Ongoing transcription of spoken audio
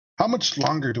How much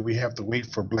longer do we have to wait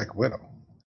for Black Widow?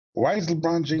 Why is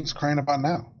LeBron James crying about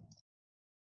now?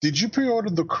 Did you pre-order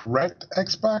the correct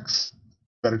Xbox?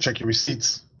 Better check your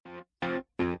receipts.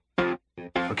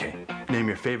 Okay, name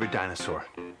your favorite dinosaur.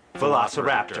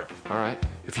 Velociraptor. All right.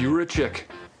 If you were a chick,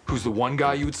 who's the one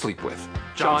guy you would sleep with?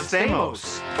 John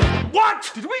Stamos. What?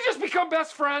 Did we just become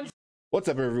best friends? What's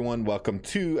up, everyone? Welcome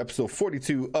to episode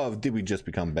 42 of Did We Just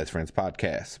Become Best Friends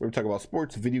podcast, where we talk about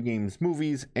sports, video games,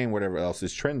 movies, and whatever else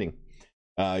is trending.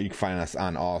 You can find us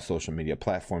on all social media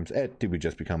platforms at Did We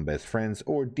Just Become Best Friends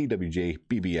or DWJ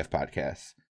BBF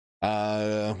Podcasts.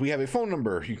 We have a phone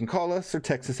number. You can call us or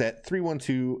text us at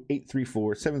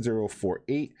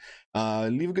 312-834-7048.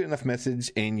 Leave a good enough message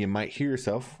and you might hear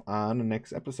yourself on the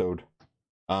next episode.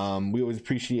 We always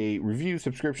appreciate reviews,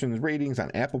 subscriptions, ratings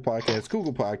on Apple Podcasts,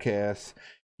 Google Podcasts,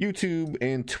 YouTube,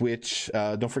 and Twitch.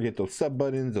 Don't forget those sub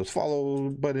buttons, those follow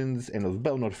buttons, and those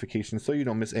bell notifications so you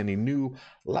don't miss any new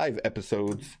live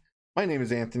episodes. My name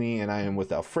is Anthony, and I am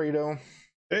with Alfredo.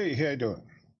 Hey, how you doing?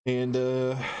 And,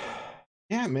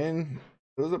 yeah, man,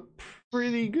 it was a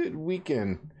pretty good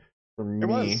weekend for me. It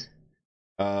was.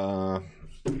 How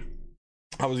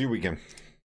was your weekend?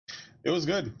 It was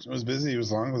good. It was busy. It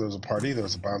was long. There was a party. There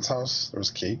was a bounce house. There was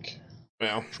cake.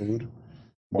 Well, food.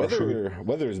 More food.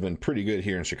 Weather has been pretty good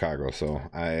here in Chicago, so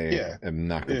I am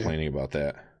not complaining about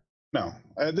that. No,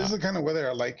 this is the kind of weather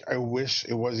I like. I wish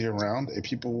it was year round.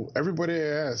 Everybody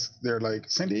I ask, they're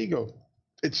like, San Diego.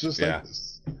 It's just like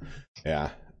this. Yeah.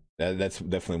 That's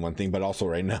definitely one thing, but also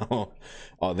right now,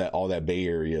 all that Bay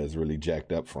Area is really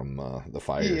jacked up from the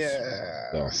fires.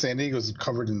 Yeah, so. San Diego's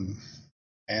covered in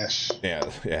ash. Yeah,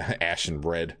 ash and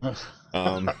bread. But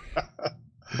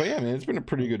yeah, man, it's been a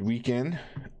pretty good weekend.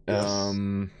 Yes.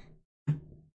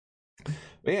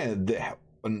 Yeah,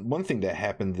 one thing that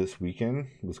happened this weekend,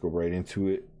 let's go right into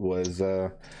it, was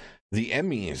the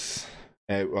Emmys.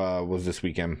 Was this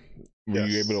weekend. Were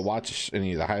you able to watch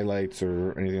any of the highlights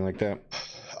or anything like that?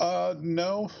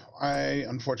 No,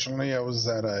 unfortunately I was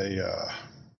at a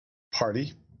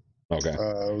party. Okay.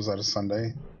 It was at a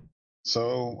Sunday,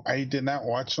 so I did not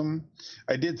watch them.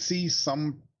 I did see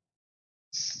some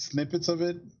snippets of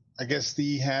it. I guess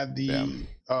they had the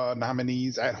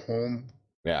nominees at home,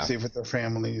 safe with their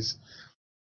families,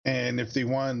 and if they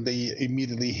won, they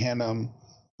immediately hand them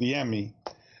the Emmy.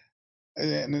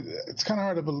 And it's kind of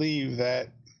hard to believe that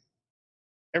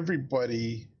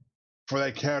everybody for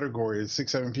that category,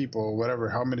 6-7 people, whatever,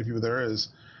 how many people there is,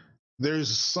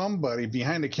 there's somebody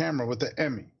behind the camera with the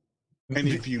Emmy. And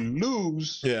if you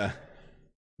lose, they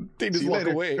just walk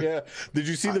away. Yeah. Did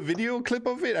you see the video clip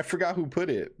of it? I forgot who put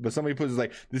it, but somebody put it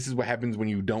like, this is what happens when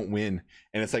you don't win.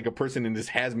 And it's like a person in this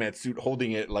hazmat suit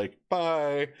holding it like,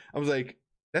 bye. I was like,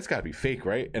 that's gotta be fake,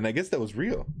 right? And I guess that was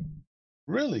real.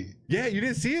 Really? Yeah, you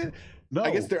didn't see it? No.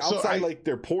 I guess they're outside like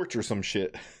their porch or some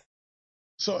shit.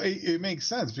 So it makes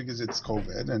sense because it's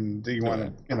COVID and they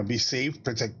want to be safe,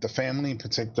 protect the family,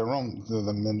 protect their own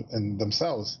them and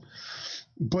themselves.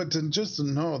 But just to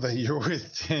know that you're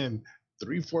within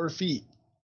 3-4 feet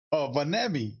of an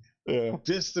Emmy,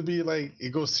 just to be like, it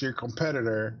goes to your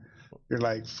competitor, you're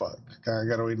like, fuck, I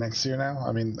gotta wait next year now.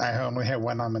 I mean, I only had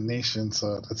one nomination,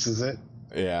 so this is it.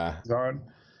 Yeah. Gone.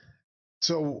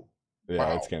 So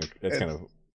yeah,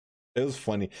 it was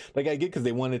funny. Like, I get because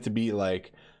they want it to be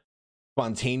like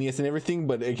spontaneous and everything,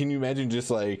 but can you imagine just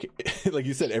like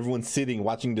you said, everyone sitting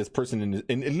watching this person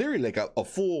in literally like a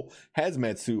full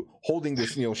hazmat suit holding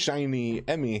this shiny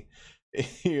Emmy,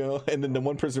 and then the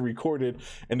one person recorded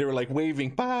and they were like waving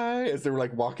bye as they were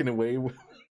like walking away with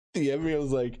the Emmy. I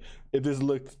was like, it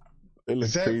looked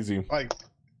crazy, like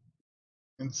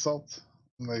insult,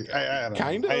 like I don't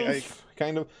kind know.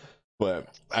 Kind of, but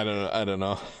I don't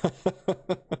know.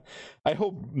 I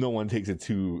hope no one takes it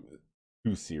too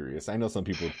serious. I know some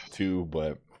people too,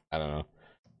 but I don't know.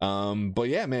 But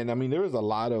yeah, man, I mean, there was a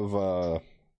lot of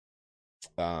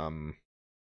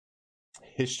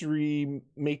history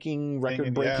making,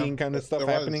 record breaking kind of stuff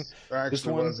happening. This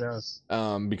one,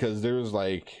 because there was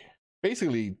like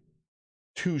basically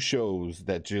 2 shows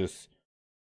that just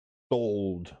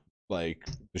sold like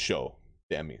the show,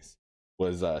 the Emmys,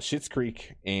 was Schitt's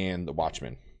Creek and The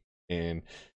Watchmen. And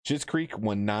Schitt's Creek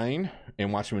won 9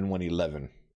 and Watchmen won 11.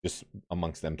 Just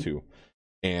amongst them two.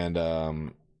 And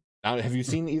have you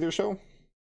seen either show?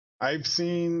 I've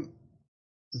seen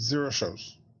 0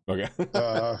 shows. Okay.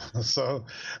 So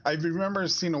I remember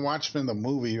seeing a Watchmen, the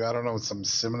movie. I don't know if it's something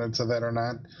similar to that or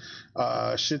not.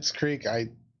 Schitt's Creek,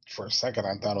 for a second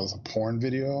I thought it was a porn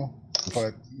video,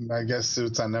 but I guess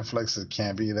it's on Netflix. It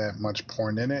can't be that much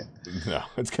porn in it. No,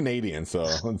 it's Canadian, so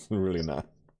it's really not.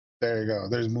 There you go.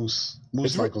 There's Moose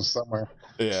Michaels somewhere.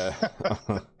 Yeah.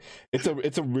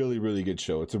 It's a really, really good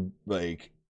show. It's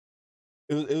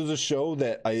it was a show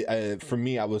that I for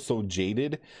me, I was so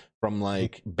jaded from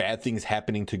like bad things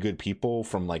happening to good people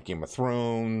from like Game of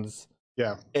Thrones,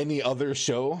 any other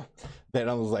show, that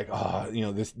I was like,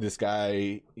 this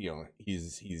guy,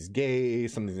 he's gay,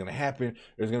 something's gonna happen,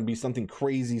 there's gonna be something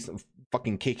crazy, some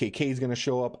fucking KKK is gonna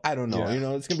show up, I don't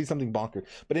know, it's gonna be something bonkers.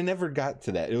 But it never got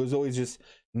to that. It was always just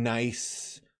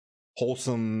nice,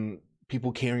 wholesome,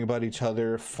 people caring about each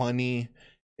other, funny.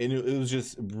 And it was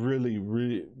just really,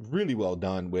 really, really well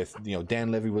done. With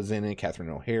Dan Levy was in it, Catherine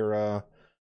O'Hara.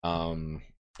 Oh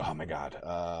my god,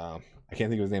 I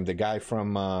can't think of his name. The guy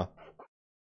from I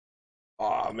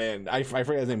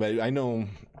forget his name, but I know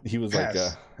he was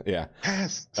Pass.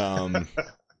 But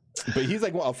he's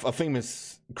like a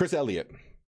famous Chris Elliott.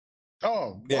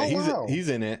 He's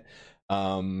in it.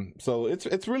 So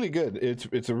it's really good.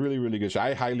 It's a really, really good show.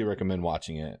 I highly recommend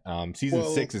watching it. Season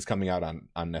 6 is coming out on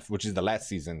Netflix, which is the last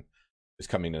season, is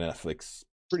coming to Netflix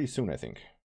pretty soon, I think.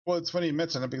 Well, it's funny you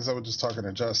mentioned it because I was just talking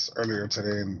to Jess earlier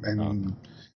today, and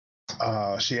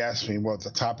she asked me what the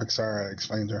topics are. I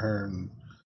explained to her, and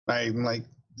I'm like,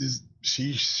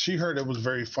 she heard it was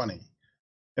very funny,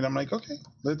 and I'm like, okay,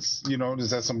 let's, is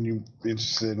that something you're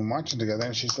interested in watching together?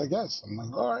 And she's like, yes. I'm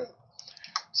like, all right.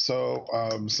 So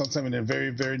sometime in the very,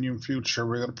 very near future,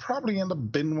 we're gonna probably end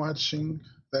up binge watching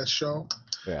that show.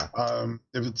 Yeah.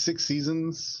 If it's 6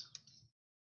 seasons,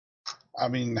 I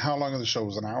mean, how long is the show?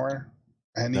 Is an hour?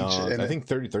 And I think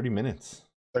 30 minutes.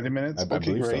 30 minutes. I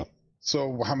believe great.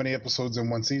 So how many episodes in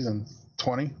one season?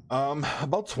 20?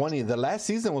 About 20. The last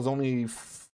season was only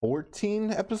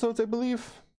 14 episodes, I believe.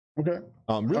 Okay.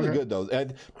 Really good though.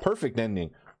 Perfect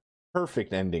ending.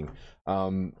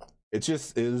 It's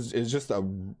just a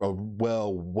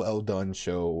well done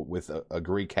show with a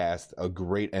great cast, a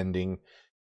great ending,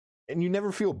 and you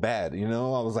never feel bad. I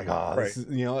was like, this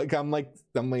is, I'm like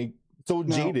so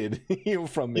jaded,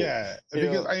 from it. Yeah,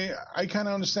 because I kind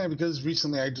of understand, because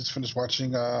recently I just finished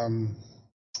watching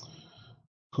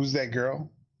Who's That Girl?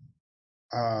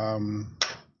 I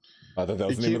thought that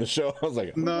was the name of the show. I was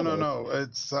like, no.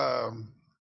 It's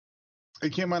it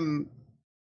came on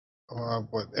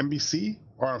NBC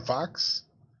or on Fox?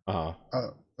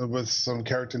 With some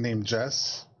character named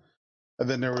Jess, and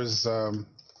then there was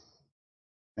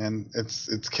and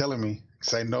it's killing me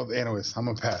because I know. Anyways, I'm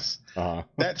gonna pass.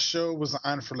 That show was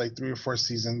on for like 3 or 4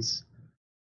 seasons.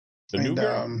 The New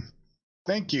Girl.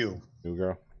 Thank you. New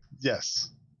Girl. Yes.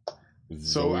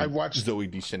 So I watched Zooey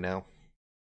Deschanel.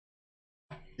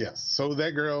 Yes. So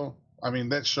that girl. I mean,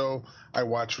 that show I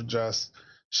watched with Jess.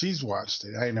 She's watched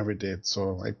it. I never did,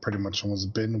 so I pretty much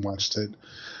almost binge watched it,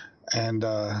 and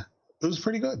it was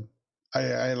pretty good.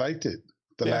 I liked it.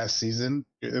 The last season,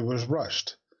 it was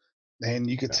rushed, and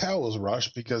you could tell it was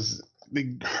rushed because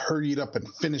they hurried up and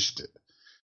finished it.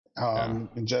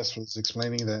 And Jess was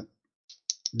explaining that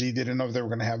they didn't know if they were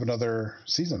going to have another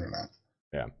season or not.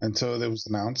 Yeah. Until it was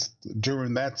announced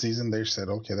during that season, they said,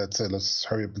 "Okay, that's it. Let's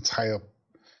hurry up and tie up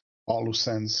all loose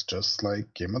ends, just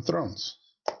like Game of Thrones."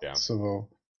 Yeah. So.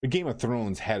 Game of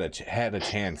Thrones had a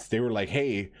chance. They were like,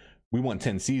 "Hey, we want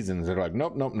 10 seasons." They're like,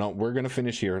 "Nope. We're gonna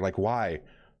finish here." Like, why?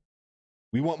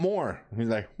 We want more. He's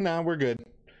like, "Nah, we're good." It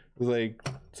was like,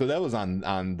 so that was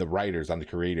on the writers, on the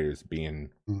creators being,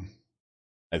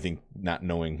 I think, not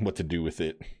knowing what to do with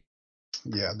it.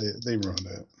 Yeah, they ruined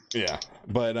it. Yeah,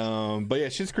 but yeah,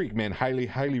 Schitt's Creek, man,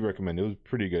 highly recommend. It was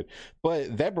pretty good.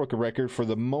 But that broke a record for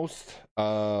the most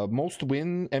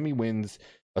Emmy wins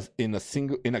in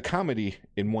a comedy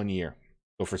in 1 year.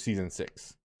 So for season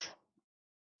 6.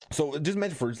 So just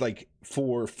meant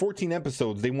for 14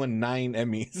 episodes, they won 9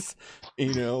 Emmys.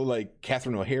 Like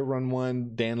Catherine O'Hara won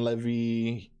 1, Dan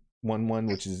Levy won 1,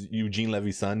 which is Eugene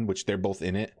Levy's son, which they're both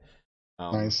in it.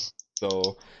 Nice.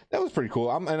 So that was pretty cool.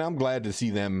 I'm glad to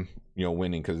see them,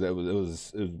 winning, because it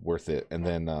was worth it. And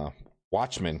then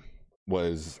Watchmen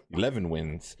was 11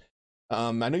 wins.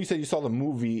 I know you said you saw the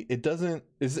movie. It doesn't.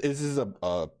 This is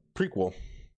a prequel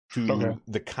to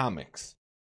the comics,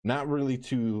 not really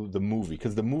to the movie,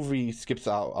 because the movie skips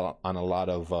out on a lot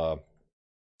of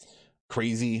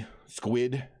crazy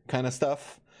squid kind of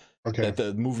stuff. That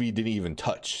the movie didn't even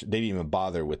touch. They didn't even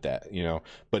bother with that,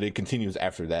 But it continues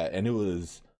after that, and it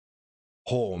was,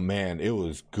 oh man, it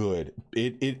was good.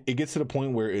 It gets to the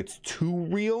point where it's too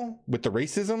real with the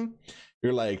racism.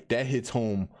 You're like, that hits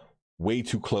home way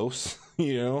too close,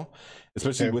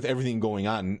 especially with everything going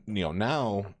on,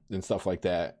 now and stuff like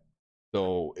that.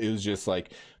 So it was just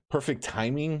like perfect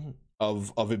timing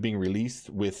of it being released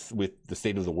with the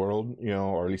state of the world,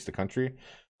 or at least the country.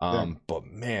 But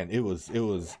man, it was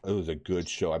a good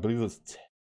show. I believe it was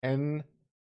 10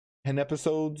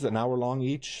 episodes, an hour long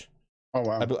each. Oh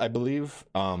wow. I believe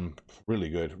really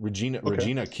good.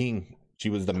 Regina King, she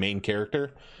was the main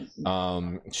character.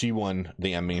 She won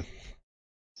the Emmy,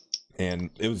 and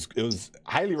it was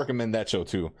highly recommend that show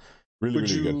too. Really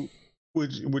good.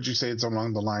 Would you say it's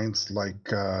along the lines like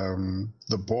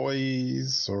The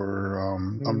Boys or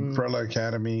Umbrella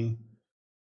Academy?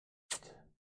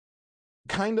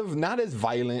 Kind of, not as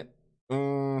violent.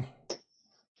 The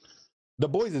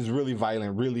Boys is really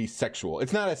violent, really sexual.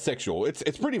 It's not as sexual.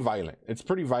 It's pretty violent. It's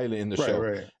pretty violent in the show.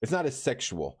 Right. It's not as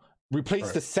sexual.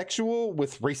 Replace the sexual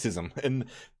with racism, and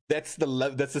that's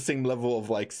the same level of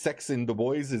like sex in The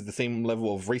Boys is the same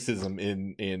level of racism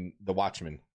in The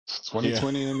Watchmen.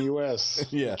 2020 in the U.S.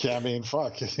 Yeah, I mean,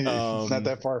 fuck. It's not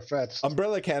that far fetched.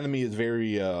 Umbrella Academy is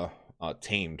very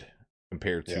tamed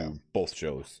compared to both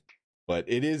shows, but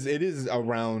it is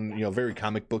around very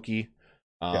comic booky.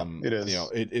 It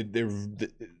is.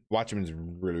 Watchmen's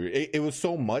really. It was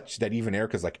so much that even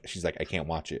Erica's like, she's like, I can't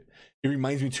watch it. It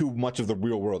reminds me too much of the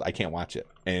real world. I can't watch it,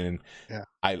 and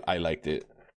I liked it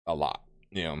a lot.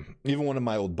 Even one of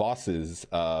my old bosses,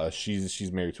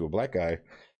 she's married to a black guy,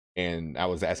 and I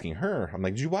was asking her, I'm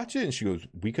like, did you watch it? And she goes,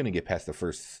 we couldn't get past the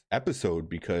first episode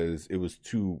because it was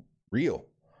too real.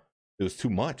 It was too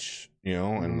much,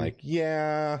 and like,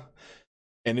 yeah.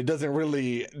 And it doesn't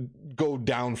really go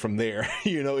down from there.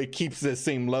 It keeps the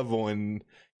same level and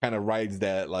kind of rides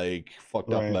that like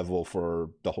fucked up level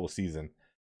for the whole season.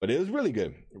 But it was really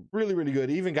good. Really, really good.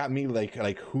 It even got me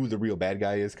like who the real bad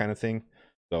guy is kind of thing.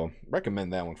 So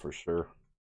recommend that one for sure.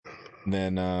 And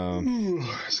then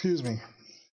excuse me.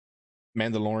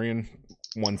 Mandalorian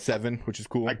 1/7, which is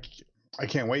cool. I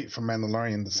can't wait for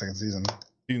Mandalorian the second season.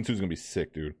 Season 2 is gonna be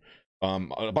sick, dude.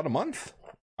 About a month,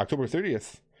 October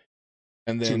 30th.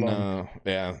 And then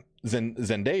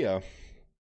Zendaya,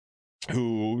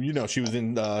 who she was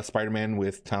in Spider-Man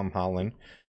with Tom Holland.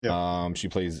 She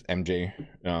plays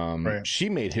MJ. She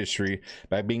made history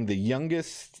by being the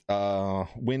youngest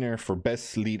winner for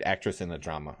best lead actress in a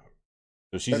drama.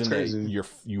 So she's in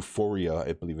Euphoria,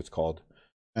 I believe it's called.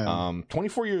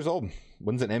 24 years old,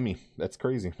 wins an Emmy. That's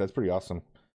crazy. That's pretty awesome.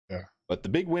 Yeah. But the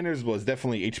big winners was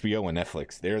definitely HBO and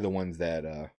Netflix. They're the ones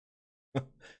that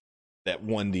that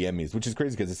won the Emmys, which is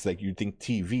crazy because it's like you think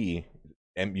TV,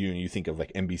 and you think of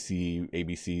like NBC,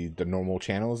 ABC, the normal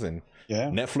channels, and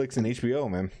Netflix and HBO,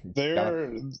 man.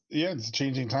 It's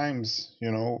changing times.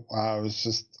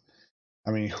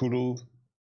 Hulu,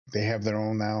 they have their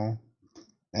own now.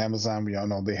 Amazon, we all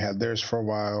know they had theirs for a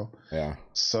while. Yeah.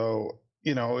 So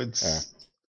it's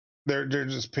they're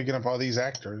just picking up all these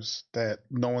actors that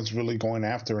no one's really going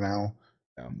after now.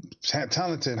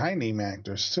 Talented high name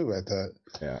actors too at that.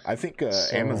 I think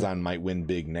Amazon might win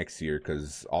big next year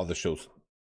because all the shows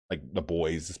like The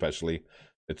Boys especially,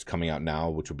 it's coming out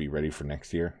now, which will be ready for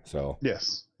next year. So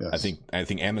yes. I think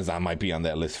Amazon might be on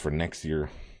that list for next year.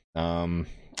 I'm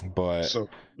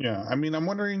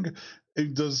wondering,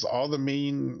 does all the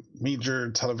major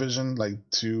television like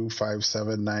 2, 5,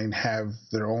 7, 9 have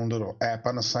their own little app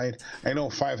on the site? I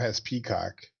know 5 has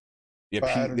Peacock. They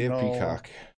have Peacock.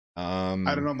 I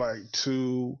don't know about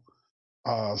 2.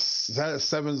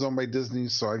 7's owned by Disney,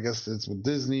 so I guess it's with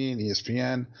Disney and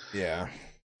ESPN. Yeah.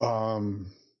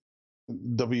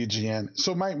 WGN.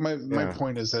 So my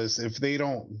point is this: if they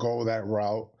don't go that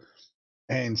route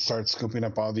and start scooping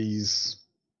up all these,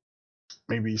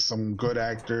 maybe some good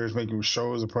actors making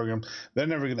shows or programs, they're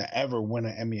never gonna ever win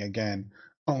an Emmy again,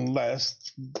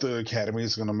 unless the Academy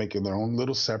is gonna make it their own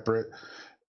little separate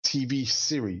TV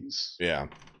series. Yeah.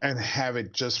 And have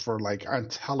it just for like on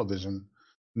television,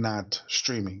 not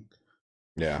streaming.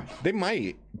 Yeah, they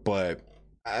might, but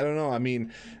I don't know. I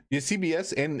mean,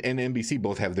 CBS and NBC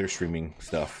both have their streaming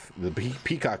stuff. The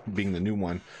Peacock being the new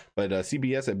one, but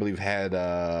CBS I believe had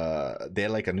they had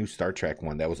like a new Star Trek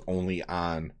one that was only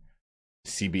on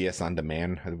CBS On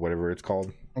Demand, whatever it's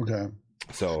called. Okay.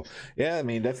 So yeah, I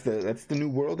mean that's the new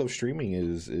world of streaming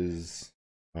is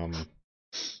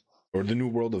or the new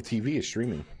world of TV is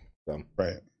streaming. So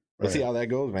right. Let's see how that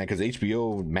goes, man, because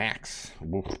HBO Max,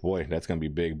 boy, that's going to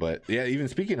be big. But yeah, even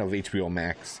speaking of HBO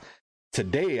Max,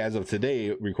 as of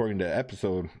today, recording the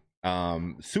episode,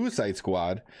 Suicide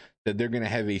Squad, that they're going to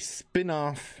have a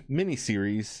spin-off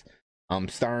miniseries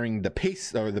starring the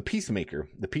Peacemaker.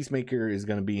 The Peacemaker is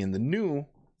going to be in the new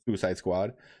Suicide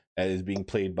Squad that is being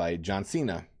played by John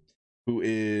Cena, who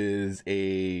is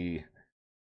a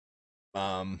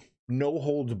no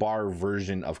holds bar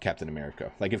version of Captain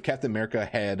America. Like if Captain America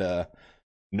had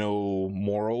no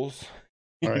morals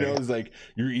know, it's like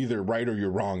you're either right or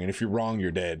you're wrong, and if you're wrong,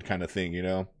 you're dead, kind of thing. You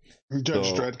know,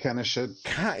 Judge Dredd kind of shit.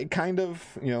 Kind of,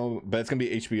 you know, but it's gonna be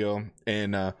HBO,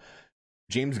 and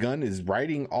James Gunn is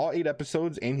writing all 8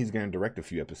 episodes, and he's gonna direct a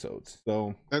few episodes.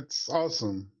 So that's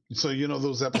awesome. So you know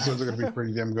those episodes are gonna be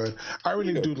pretty damn good. I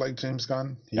really do like James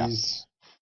Gunn. He's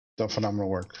done phenomenal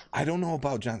work. I don't know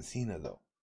about John Cena though,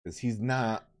 because he's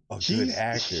not a good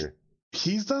actor.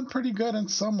 He's done pretty good in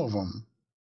some of them.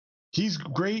 He's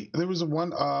great. There was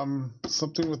one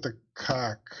something with the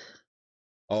cock.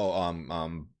 Oh,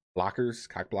 blockers,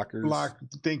 cock blockers.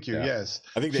 Thank you. Yeah. Yes,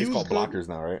 I think they're called blockers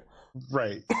now, right?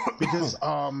 Right, because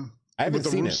I haven't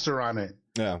seen the rooster on it.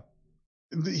 Yeah,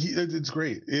 it's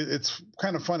great. It's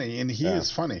kind of funny, and he is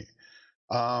funny.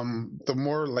 The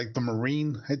more like the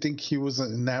Marine, I think he was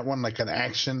in that one, like an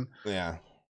action. Yeah,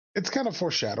 it's kind of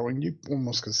foreshadowing. You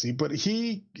almost could see, but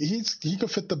he could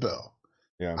fit the bill.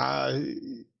 Yeah,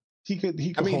 he could.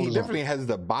 I mean, he definitely has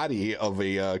the body of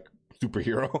a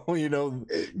superhero. You know.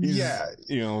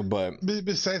 You know, but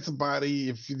besides the body,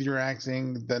 if you're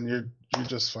acting, then you're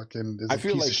just fucking. I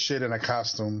feel piece like of shit in a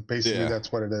costume. Basically,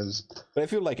 that's what it is. But I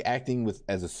feel like acting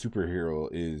as a superhero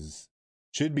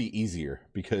should be easier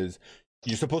because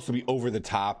you're supposed to be over the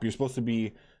top. You're supposed to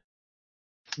be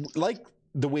like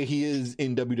the way he is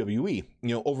in WWE, you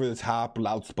know, over the top,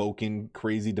 loud spoken,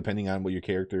 crazy, depending on what your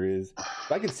character is.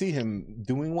 But I could see him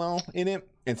doing well in it,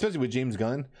 and especially with James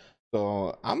Gunn.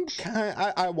 So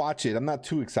I watch it. I'm not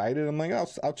too excited. I'm like,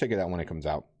 I'll check it out when it comes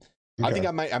out. Okay. I think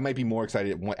I might be more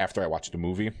excited after I watch the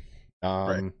movie.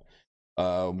 Right.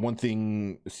 One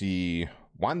thing,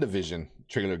 WandaVision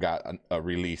trailer got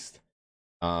released.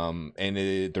 And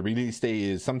the release date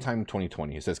is sometime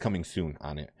 2020. It says coming soon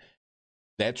on it.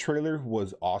 That trailer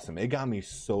was awesome. It got me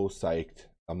so psyched.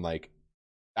 I'm like,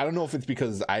 I don't know if it's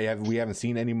because we haven't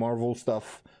seen any Marvel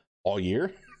stuff all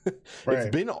year. Right.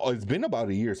 It's been about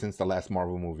a year since the last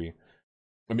Marvel movie.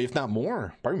 I mean, if not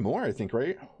more, probably more. I think,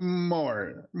 right?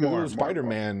 More.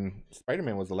 Spider-Man.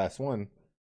 Spider-Man was the last one.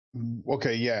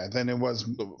 Okay, yeah. Then it was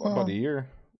about a year.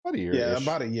 Yeah,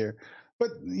 about a year. But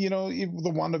you know,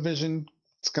 the WandaVision,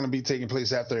 it's going to be taking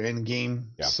place after Endgame,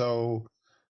 so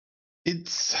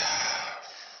it's.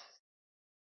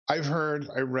 I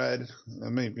read.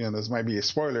 Maybe this might be a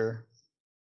spoiler,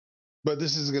 but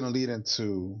this is going to lead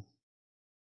into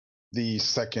the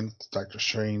second Doctor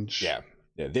Strange. Yeah.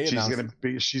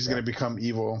 She's gonna become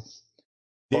evil.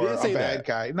 They or didn't say a bad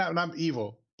guy. Not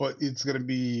evil, but it's gonna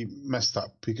be messed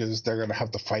up because they're gonna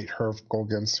have to fight her, go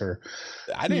against her.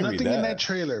 I didn't read that.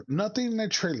 Nothing in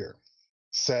that trailer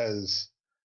says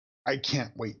I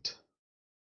can't wait.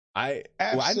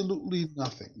 Absolutely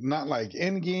nothing. Not like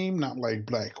Endgame, not like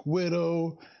Black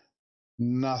Widow.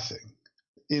 Nothing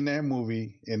in that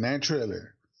movie, in that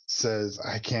trailer, says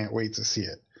I can't wait to see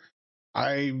it.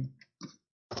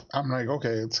 I'm like, okay,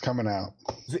 it's coming out.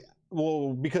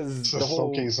 Well, because the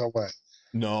whole okay, so what?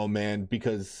 No, man,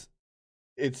 because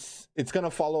it's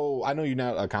gonna follow. I know you're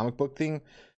not a comic book thing,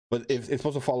 but it's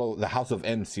supposed to follow the House of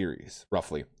M series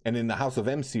roughly. And in the House of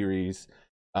M series,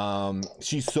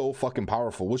 she's so fucking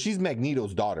powerful. Well, she's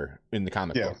Magneto's daughter in the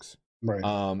comic books,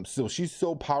 right? So she's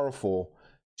so powerful.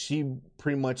 She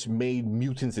pretty much made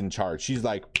mutants in charge. She's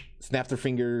like snapped her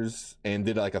fingers and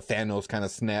did like a Thanos kind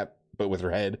of snap, but with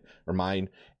her head or mind,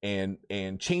 and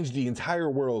changed the entire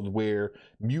world where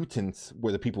mutants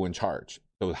were the people in charge.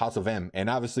 So it was House of M, and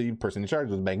obviously the person in charge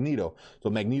was Magneto. So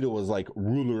Magneto was like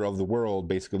ruler of the world,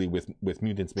 basically, with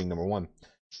mutants being number one.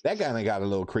 That guy got a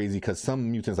little crazy because some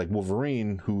mutants like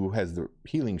Wolverine, who has the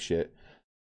healing shit,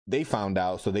 they found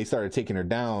out, so they started taking her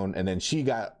down, and then she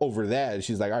got over that, and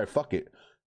she's like, all right, fuck it,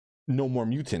 no more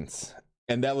mutants.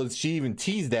 And she even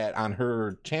teased that on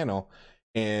her channel.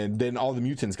 And then all the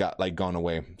mutants got like gone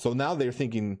away. So now they're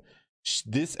thinking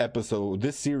this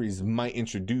series might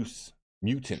introduce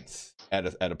mutants at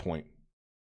a point.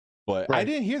 But I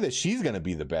didn't hear that she's gonna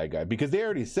be the bad guy because they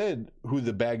already said who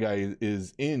the bad guy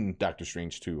is in Doctor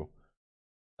Strange 2.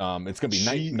 It's gonna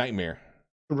be Nightmare.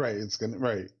 Right.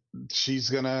 She's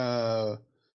gonna.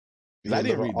 I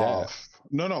didn't read that.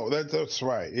 No, that's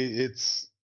right. It's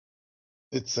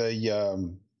a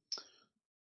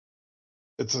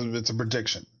It's a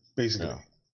prediction, basically. Yeah.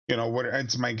 You know what?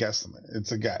 It's my guesstimate.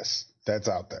 It's a guess that's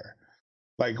out there.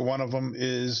 Like one of them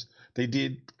is they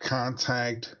did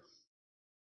contact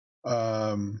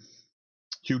Hugh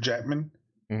Jackman,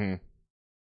 and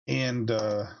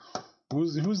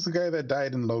who's the guy that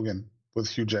died in Logan with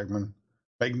Hugh Jackman?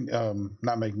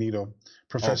 Not Magneto,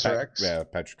 Professor X. Yeah,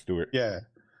 Patrick Stewart. Yeah.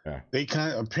 They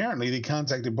apparently they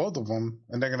contacted both of them,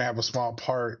 and they're gonna have a small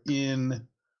part in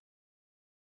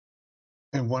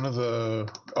in one of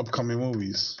the upcoming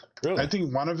movies. Really? I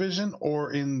think WandaVision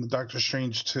or in Doctor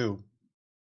Strange 2.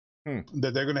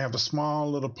 That they're going to have a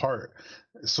small little part.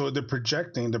 So they're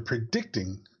predicting,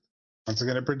 once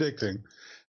again, they're predicting,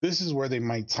 this is where they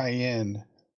might tie in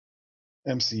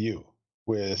MCU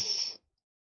with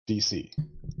DC.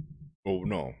 Oh,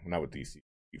 no, not with DC.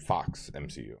 Fox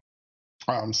MCU.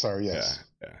 Oh, I'm sorry, yes.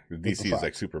 Yeah. DC is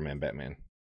like Superman, Batman.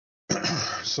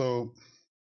 So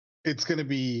it's going to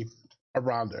be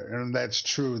around there. And if that's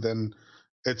true, then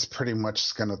it's pretty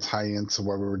much going to tie into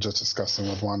what we were just discussing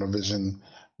with WandaVision,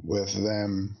 with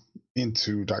them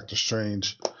into Doctor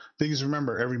Strange. Because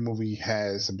remember, every movie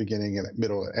has a beginning and a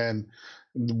middle and end.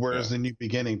 Where's the new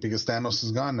beginning? Because Thanos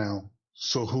is gone now.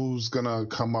 So who's going to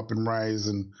come up and rise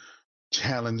and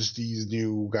challenge these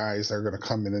new guys that are going to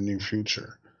come in the new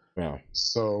future? Yeah.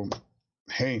 So,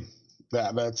 hey,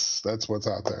 that's what's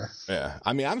out there. Yeah,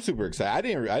 I mean, I'm super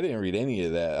excited. I didn't read any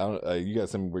of that. You got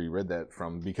something where you read that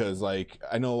from? Because like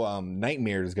I know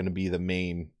Nightmare is going to be the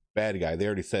main bad guy. They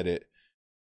already said it,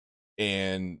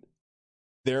 and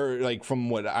they're like, from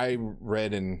what I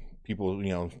read and people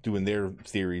doing their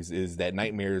theories, is that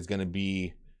Nightmare is going to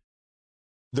be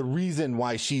the reason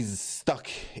why she's stuck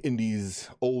in these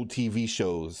old TV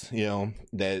shows.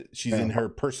 That she's in her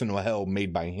personal hell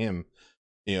made by him.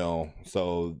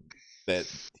 So that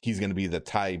he's going to be the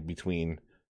tie between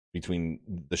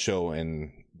the show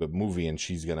and the movie, and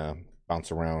she's going to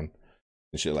bounce around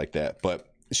and shit like that. But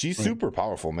she's super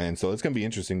powerful, man. So it's going to be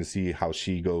interesting to see how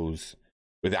she goes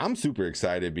with it. I'm super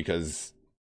excited because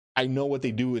I know what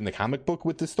they do in the comic book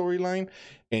with the storyline,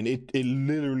 and it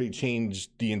literally changed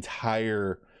the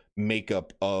entire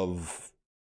makeup of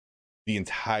the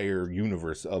entire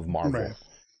universe of Marvel. Right.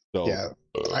 So yeah,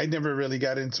 I never really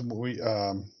got into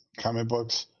comic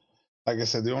books. Like I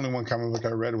said, the only one comic book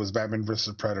I read was Batman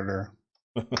vs. Predator.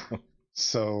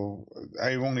 So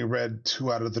I only read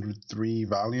 2 out of the 3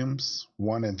 volumes,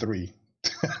 1 and 3.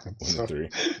 So, 3.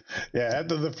 Yeah,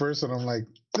 after the first one, I'm like,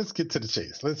 let's get to the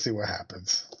chase. Let's see what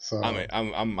happens. So I mean,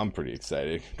 I'm pretty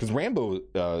excited because Rambo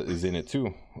is in it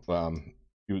too. The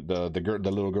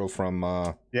little girl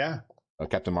from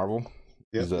Captain Marvel.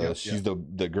 She's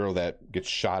the girl that gets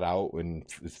shot out and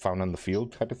is found on the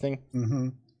field type of thing. Mm-hmm.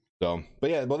 So, but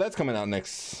yeah, well, that's coming out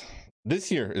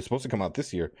this year. It's supposed to come out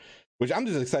this year, which I'm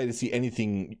just excited to see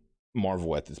anything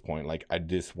Marvel at this point. Like, I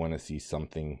just want to see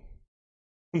something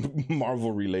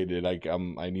Marvel related. Like,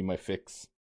 I need my fix.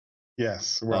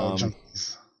 Yes, we're all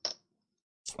junkies.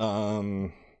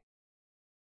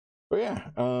 But yeah.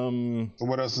 So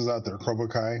what else is out there? Cobra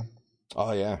Kai.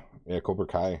 Oh yeah, Cobra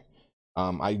Kai.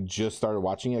 I just started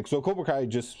watching it. So Cobra Kai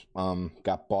just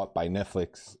got bought by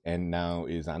Netflix and now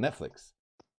is on Netflix.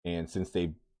 And since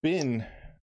they've been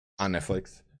on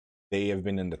Netflix, they have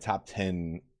been in the top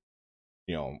 10,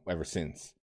 ever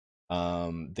since.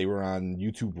 They were on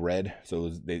YouTube Red, so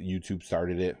YouTube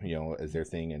started it, as their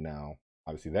thing, and now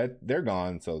obviously that they're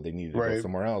gone, so they needed to go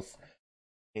somewhere else.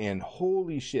 And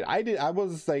holy shit,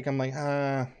 eventually I'm like,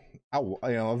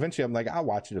 I'll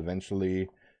watch it eventually.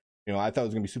 I thought it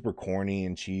was gonna be super corny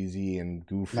and cheesy and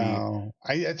goofy. No,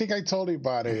 I think I told you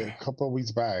about it a couple of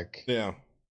weeks back. Yeah.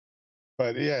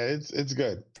 But yeah, it's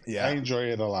good. Yeah, I enjoy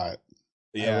it a lot.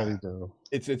 Yeah, I really do.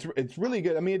 It's really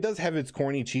good. I mean, it does have its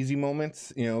corny, cheesy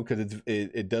moments, because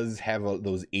it does have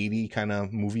those 80 kind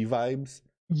of movie vibes.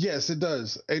 Yes, it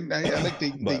does, and I like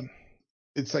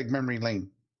it's like memory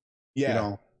lane.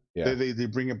 Yeah, they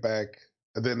bring it back,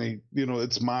 and then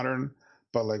it's modern,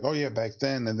 but like, oh yeah, back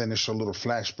then, and then they show little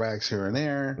flashbacks here and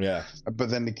there. Yeah, but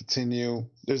then they continue.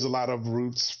 There's a lot of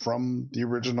roots from the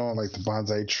original, like the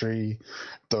bonsai tree,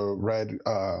 the red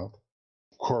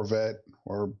Corvette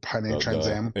or Pioneer Trans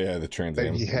Am. Yeah, the Trans Am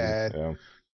that he had.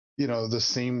 Yeah. The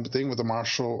same thing with the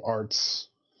martial arts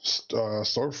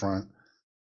storefront.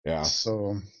 Yeah.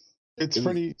 So it's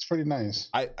pretty nice.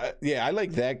 I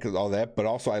like that because all that, but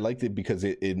also I liked it because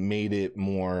it made it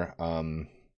more.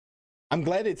 I'm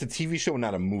glad it's a TV show,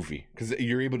 not a movie, because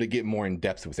you're able to get more in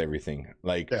depth with everything.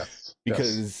 Like,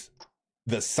 because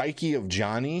the psyche of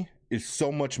Johnny is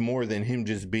so much more than him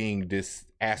just being this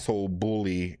asshole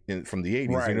bully from the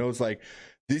 80s. Right. It's like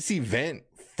this event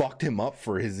fucked him up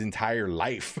for his entire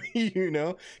life, because he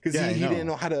didn't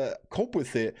know how to cope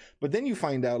with it. But then you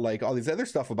find out like all these other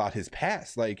stuff about his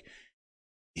past, like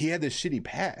he had this shitty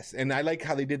past. And I like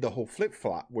how they did the whole flip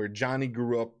flop where Johnny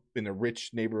grew up in a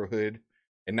rich neighborhood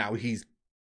and now he's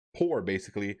poor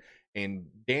basically. And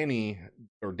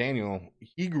Daniel,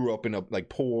 he grew up in a like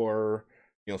poor,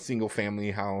 single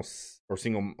family house or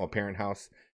single parent house,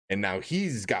 and now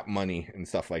he's got money and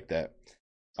stuff like that.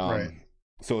 Right.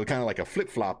 So it's kind of like a flip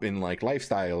flop in like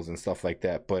lifestyles and stuff like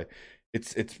that. But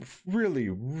it's really,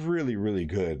 really, really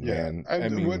good, man. I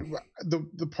mean,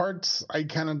 the parts I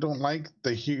kind of don't like,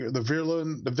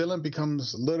 the villain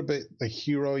becomes a little bit the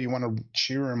hero. You want to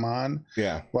cheer him on.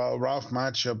 Yeah. While Ralph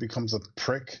Macchio becomes a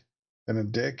prick and a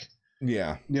dick.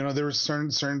 Yeah. There were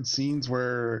certain scenes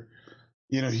where,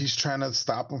 he's trying to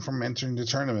stop him from entering the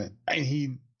tournament, and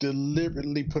he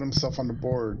deliberately put himself on the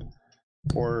board,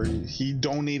 or he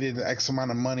donated X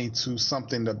amount of money to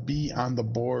something to be on the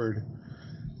board.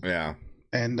 Yeah.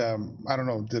 And I don't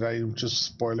know, did I just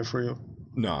spoil it for you?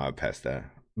 No, I passed that.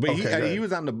 But he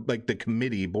was on the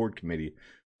board committee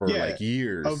for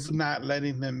years of not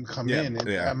letting them come in. And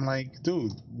I'm like,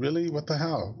 dude, really? What the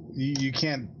hell? You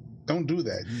can't. Don't do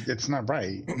that. It's not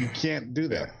right. You can't do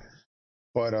that.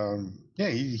 But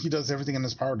he does everything in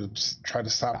his power to just try to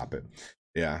stop it.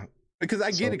 Yeah, because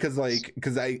I get it.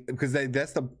 Because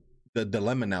that's the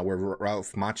dilemma now where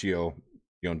Ralph Macchio,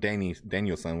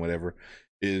 Danielson, whatever,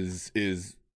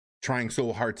 is trying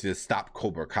so hard to stop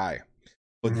Cobra Kai,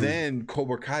 but then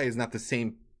Cobra Kai is not the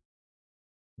same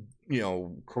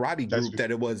karate group that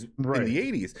it was in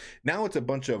the 80s. Now it's a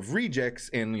bunch of rejects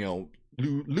and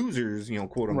losers,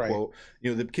 quote unquote,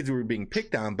 the kids who were being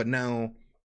picked on, but now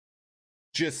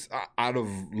just out of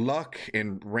luck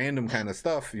and random kind of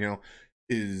stuff,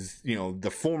 is the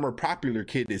former popular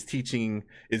kid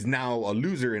is now a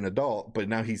loser in adult, but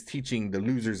now he's teaching the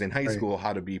losers in high school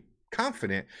how to be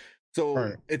confident.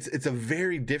 So it's a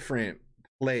very different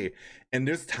play, and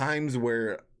there's times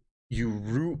where you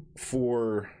root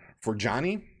for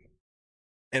Johnny,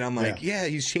 and I'm like, yeah,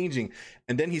 he's changing,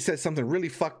 and then he says something really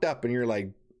fucked up, and you're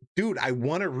like, dude, I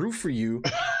want to root for you,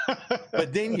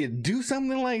 but then you do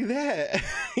something like that,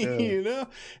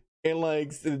 And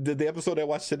like the episode I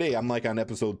watched today, I'm like on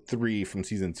episode 3 from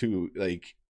season 2.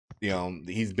 Like,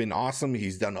 he's been awesome.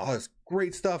 He's done all this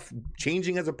great stuff,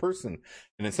 changing as a person.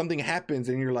 And then something happens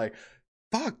and you're like,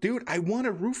 fuck, dude, I want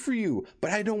to root for you,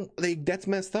 but I don't, like, that's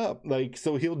messed up. Like,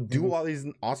 so he'll do all these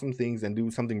awesome things and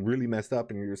do something really messed up.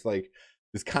 And you're just like,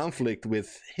 this conflict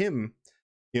with him,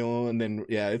 and then,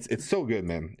 it's so good,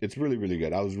 man. It's really, really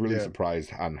good. I was really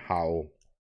surprised on how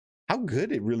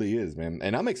good it really is, man.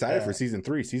 And I'm excited for season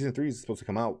 3. Season 3 is supposed to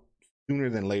come out sooner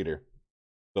than later.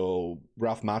 So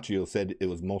Ralph Macchio said it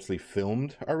was mostly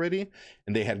filmed already,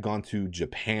 and they had gone to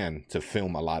Japan to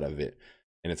film a lot of it.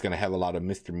 And it's going to have a lot of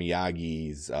Mr.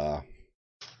 Miyagi's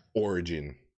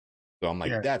origin. So I'm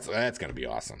like, that's going to be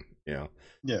awesome,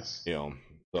 Yes.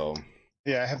 So.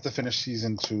 Yeah, I have to finish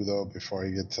season 2, though, before I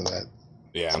get to that.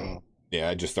 Yeah. So. Yeah,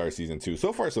 I just started season 2.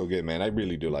 So far, so good, man. I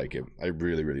really do like it. I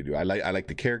really, really do. I like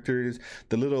the characters,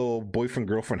 the little boyfriend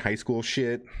girlfriend high school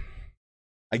shit.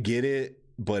 I get it,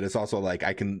 but it's also like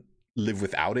I can live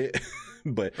without it.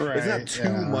 But it's not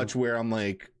too much where I'm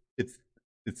like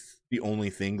it's the only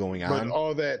thing going on. But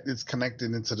all that is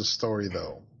connected into the story,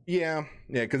 though. Yeah,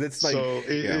 because it's like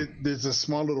there's a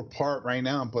small little part right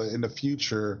now, but in the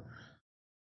future,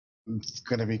 it's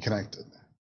gonna be connected,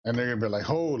 and they're gonna be like,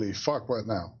 "Holy fuck, what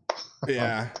now?"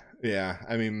 Yeah.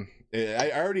 I mean,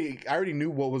 I already knew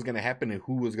what was going to happen and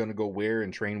who was going to go where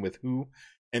and train with who,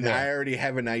 and I already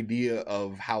have an idea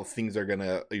of how things are going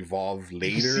to evolve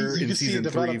later in season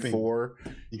 3, 4.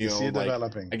 You can see it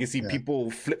developing. I can see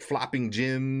people flip-flopping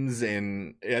gyms,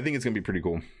 and I think it's going to be pretty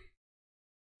cool.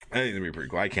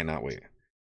 I cannot wait.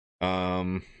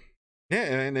 And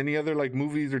any other like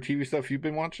movies or TV stuff you've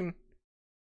been watching?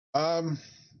 I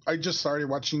just started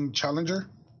watching Challenger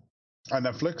on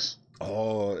Netflix.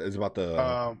 Oh, it's about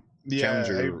the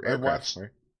Challenger I watched, right?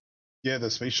 Yeah,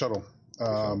 the space shuttle.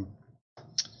 Let's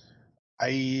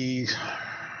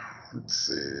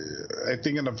see. I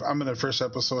think I'm in the first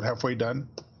episode, halfway done.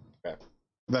 Okay.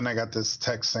 Then I got this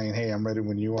text saying, "Hey, I'm ready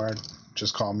when you are.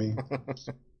 Just call me."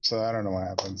 So I don't know what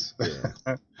happens.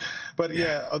 Yeah. But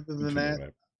other than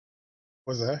that,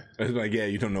 what's that? I was like,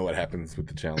 you don't know what happens with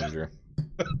the Challenger.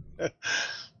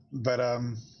 But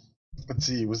let's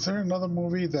see. Was there another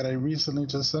movie that I recently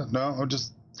just saw? No, I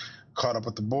just caught up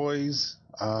with The Boys.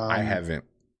 I haven't.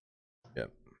 Yep.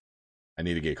 I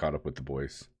need to get caught up with The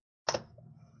Boys.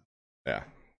 Yeah.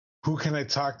 Who can I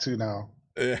talk to now?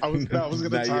 I was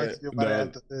going to talk to you about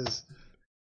after this.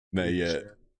 Not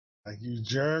yet. Like, you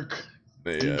jerk.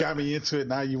 You got me into it.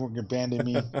 Now you won't abandon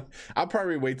me. I'll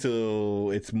probably wait till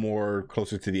it's more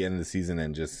closer to the end of the season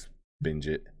and just binge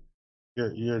it.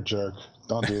 You're a jerk.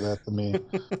 Don't do that to me.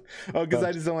 Because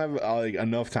I just don't have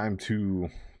enough time to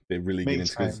really get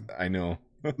into it. I know.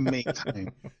 Make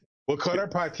time. We'll cut our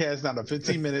podcast down to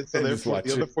 15 minutes, so therefore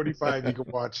the other 45 you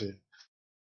can watch it.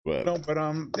 But, no, but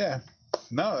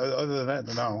no. Other than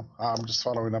that, no. I'm just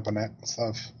following up on that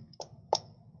stuff.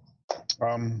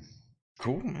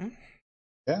 Cool, man.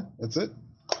 Yeah, that's it.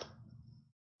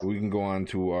 we can go on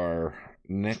to our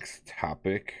next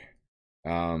topic.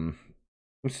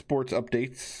 Sports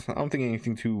updates. I don't think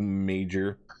anything too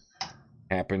major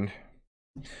happened.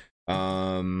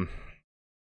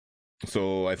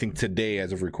 So I think today,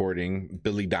 as of recording,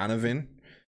 Billy Donovan,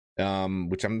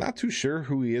 which I'm not too sure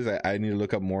who he is. I need to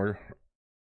look up more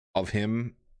of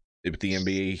him with the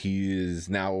NBA. He is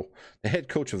now the head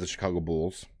coach of the Chicago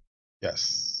Bulls.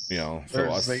 Yes. So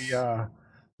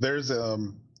there's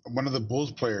one of the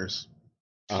Bulls players.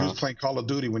 He was playing Call of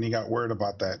Duty when he got word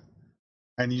about that,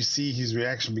 and you see his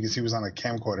reaction because he was on a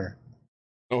camcorder.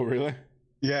 Oh, really?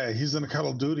 Yeah, he's in a Call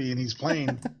of Duty and he's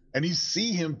playing, and you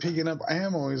see him picking up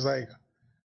ammo. He's like,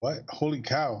 "What? Holy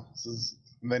cow!"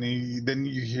 Then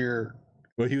you hear.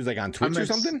 Well, he was like on Twitch or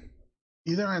something.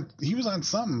 He was on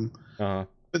something. But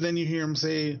then you hear him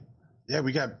say, "Yeah,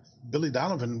 we got Billy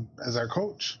Donovan as our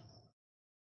coach.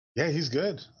 Yeah, he's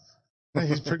good. Yeah,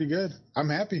 he's pretty good. I'm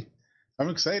happy. I'm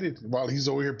excited." While he's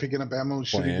over here picking up ammo,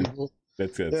 shooting people.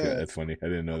 That's funny. I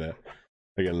didn't know that.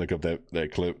 I gotta look up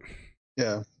that clip.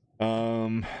 Yeah.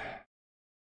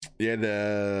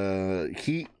 The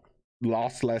Heat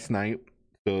lost last night,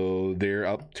 so they're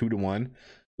up 2-1.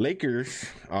 Lakers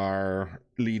are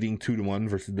leading 2-1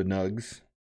 versus the Nugs,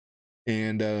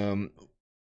 and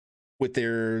with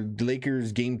their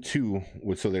Lakers game 2,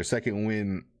 so their second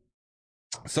win,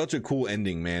 such a cool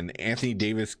ending, man. Anthony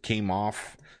Davis came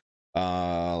off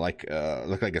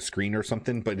looked like a screen or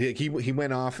something, but he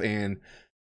went off and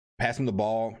passed him the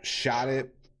ball, shot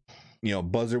it.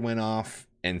 Buzzer went off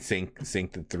and sank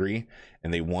the 3,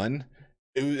 and they won.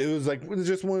 It was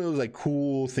just one of those like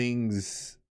cool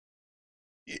things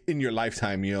in your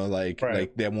lifetime, like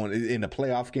that one in a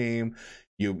playoff game,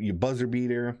 you buzzer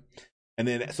beater, and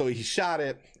then so he shot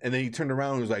it, and then he turned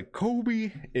around and was like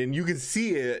Kobe, and you can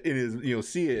see it in his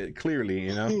see it clearly,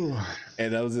 and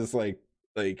I was just like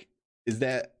is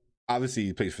that, obviously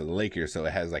he plays for the Lakers, so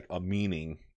it has like a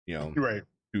meaning, right,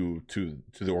 to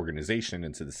the organization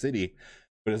and to the city,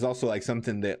 but it's also like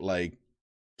something that like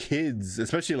kids,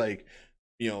 especially like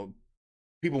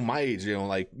people my age,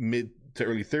 like mid to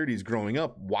early 30s, growing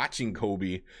up watching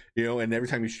Kobe, and every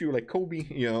time you shoot like Kobe,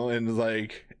 and it's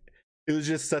like it was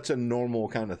just such a normal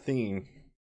kind of thing.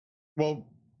 Well,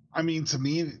 I mean, to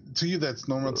you that's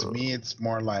normal. To me, it's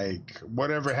more like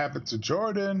whatever happened to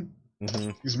Jordan. Mm-hmm.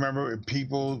 Because remember,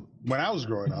 people, when I was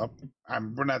growing up,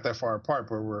 we're not that far apart,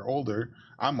 but we're older.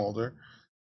 I'm older.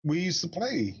 We used to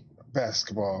play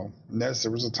basketball. And there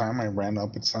was a time I ran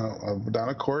up and down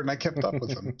a court, and I kept up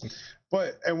with them.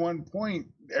 But at one point,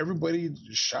 everybody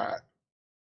shot.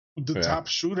 The top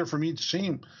shooter from each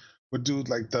team would do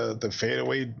like the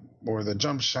fadeaway or the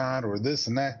jump shot or this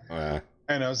and that.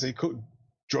 And I would say,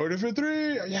 Jordan for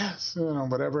 3, yes,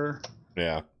 whatever.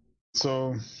 Yeah.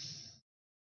 So.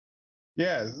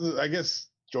 Yeah, I guess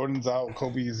Jordan's out,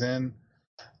 Kobe's in,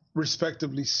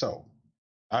 respectively so.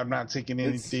 I'm not taking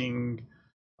anything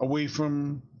away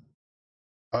from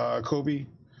Kobe.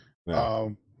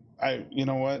 No. You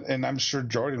know what? And I'm sure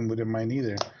Jordan wouldn't mind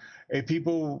either. Hey,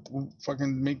 people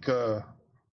fucking make a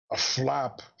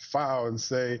flop foul and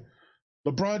say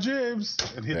LeBron James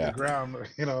and hit the ground.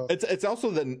 It's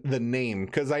also the name,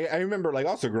 because I remember like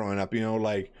also growing up,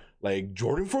 like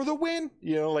Jordan for the win,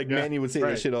 Manny would say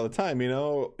that shit all the time,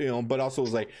 but also it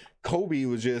was like Kobe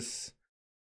was just,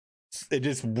 it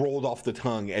just rolled off the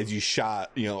tongue as you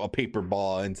shot, a paper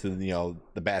ball into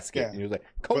the basket. Yeah. And he was like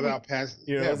Kobe, without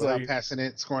passing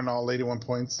it, scoring all 81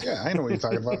 points. Yeah, I know what you're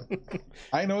talking about.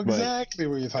 I know exactly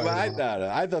what you're talking about.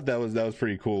 I thought that was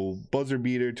pretty cool. Buzzer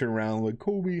beater, turn around like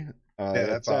Kobe.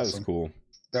 That's awesome. That was cool.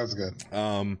 That was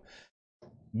good.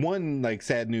 One like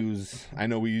sad news. I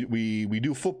know we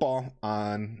do football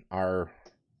on our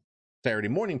Saturday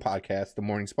morning podcast, The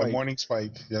Morning Spike. The Morning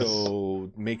Spike, yes.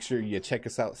 So make sure you check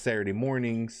us out Saturday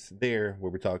mornings there,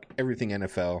 where we talk everything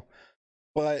NFL.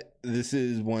 But this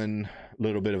is one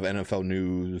little bit of NFL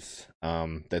news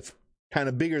that's kind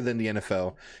of bigger than the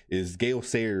NFL. Is Gale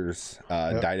Sayers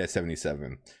died at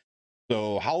 77.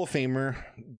 So Hall of Famer,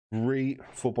 great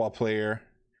football player,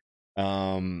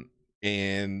 and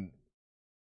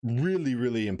really,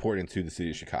 really important to the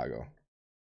city of Chicago.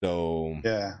 So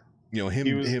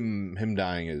him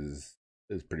dying is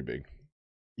pretty big.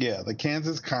 Yeah, the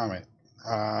Kansas Comet.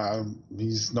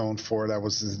 He's known for, that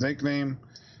was his nickname.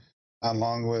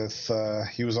 Along with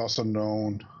he was also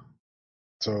known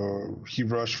to, he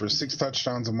rushed for 6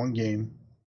 touchdowns in one game,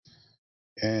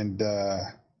 and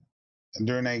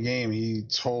during that game he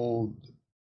told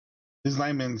his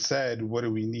lineman, said, "What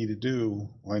do we need to do?"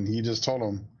 When he just told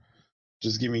him,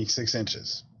 "Just give me 6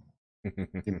 inches.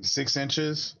 Give me 6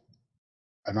 inches,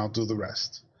 and I'll do the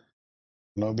rest."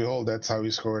 Lo and behold, that's how he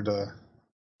scored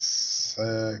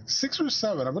 6 or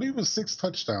 7. I believe it was 6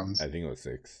 touchdowns. I think it was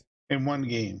 6 in one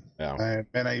game. Yeah,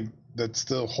 and that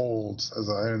still holds as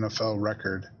an NFL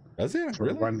record. Does it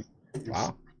really? Running.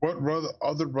 Wow. What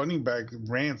other running back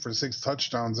ran for 6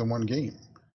 touchdowns in one game?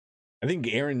 I think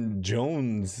Aaron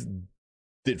Jones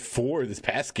did 4 this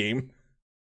past game.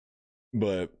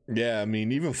 But yeah, I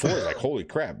mean, even 4 is like holy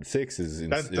crap. 6 is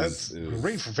that's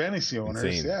great for fantasy owners.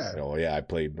 Insane. Yeah. Oh yeah, I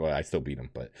played. Well, I still beat him,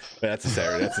 but that's a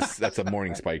Saturday. that's a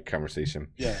morning spike conversation.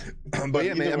 Yeah. But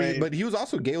yeah, man. I mean, but he was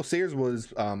also Gale Sayers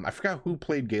was. I forgot who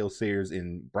played Gale Sayers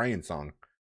in Brian's Song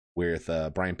with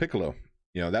Brian Piccolo.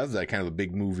 That was like kind of a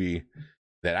big movie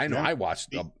that I know I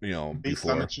watched. Based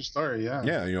on a true story. Yeah.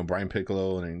 Yeah. Brian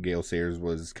Piccolo and Gale Sayers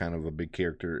was kind of a big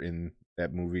character in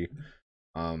that movie.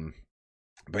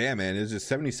 But yeah, man, it's just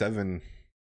 77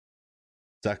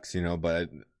 sucks,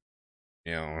 but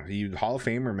he's Hall of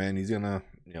Famer, man. He's gonna,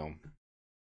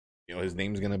 his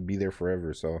name's gonna be there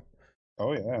forever. So,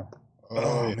 oh yeah,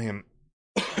 man,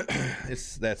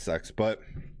 that sucks. But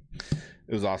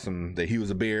it was awesome that he was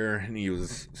a Bear and he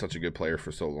was such a good player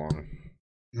for so long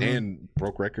and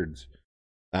broke records.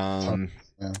 But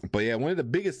yeah, one of the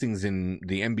biggest things in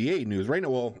the NBA news right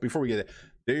now. Well, before we get it.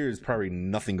 There's probably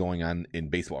nothing going on in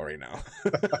baseball right now.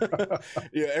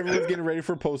 Everyone's getting ready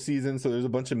for postseason, so there's a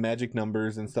bunch of magic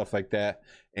numbers and stuff like that.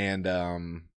 And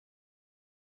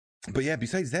but yeah,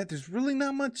 besides that, there's really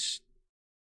not much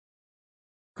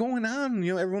going on.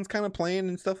 Everyone's kind of playing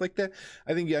and stuff like that.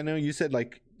 I know you said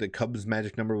like the Cubs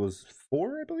magic number was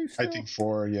 4, I believe. Still? I think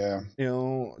 4, yeah.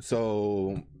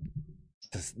 So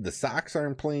the Sox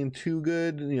aren't playing too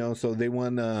good, so they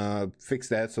want to fix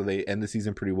that so they end the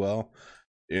season pretty well.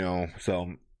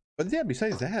 But yeah,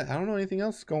 besides that, I don't know anything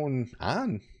else going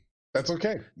on. That's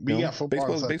okay. We got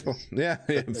football. Baseball. Yeah,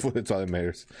 that's all that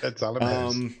matters. That's all that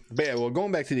matters. But yeah, well,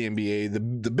 going back to the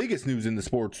NBA, the biggest news in the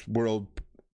sports world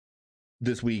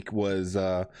this week was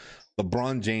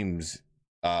LeBron James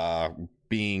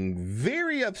being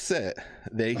very upset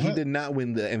that he did not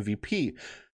win the MVP.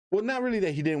 Well, not really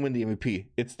that he didn't win the MVP.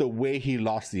 It's the way he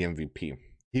lost the MVP.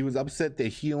 He was upset that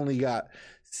he only got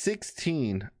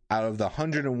 16 out of the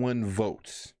 101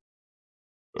 votes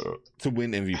to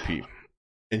win MVP.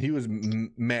 And he was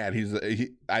mad.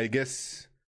 I guess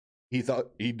he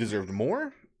thought he deserved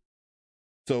more.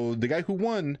 So the guy who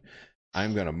won,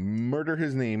 I'm going to murder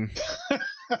his name,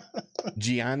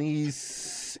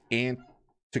 Giannis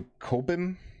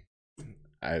Antetokounmpo.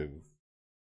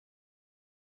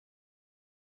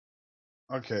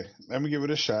 Okay, let me give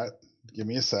it a shot. Give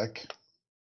me a sec.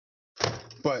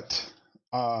 But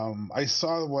I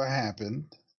saw what happened,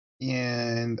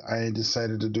 and I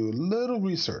decided to do a little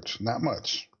research, not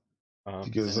much,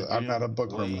 because I'm not a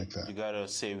bookworm like that. You gotta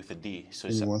say with a D, so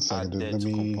it's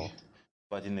Antetokounmpo.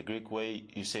 But in the Greek way,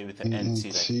 you say with an NT,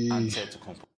 like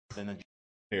Antetokounmpo.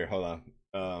 Here, hold on.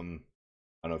 I don't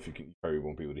know if you probably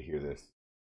won't be able to hear this.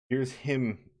 Here's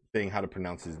him saying how to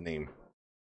pronounce his name.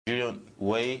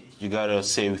 Way, you gotta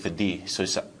say with a D, so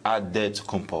it's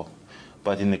Antetokounmpo.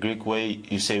 But in the Greek way,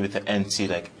 you say with the NT,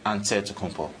 like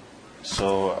Antetokounmpo.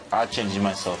 So I changed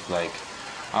myself. Like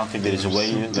I don't think there's a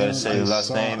way you gotta say the last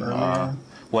name.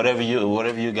 Whatever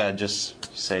you gotta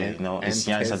just say. It's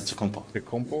Giannis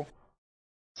Antetokounmpo.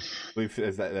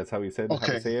 That's how he said. Okay,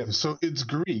 how to say it? So it's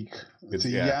Greek. It's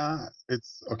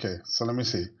okay. So let me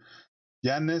see.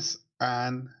 Giannis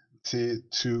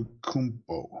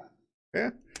Antetokounmpo.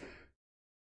 Yeah.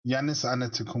 Giannis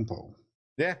Antetokounmpo.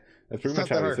 Yeah, that's pretty much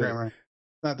how he said it.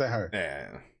 Not that hard.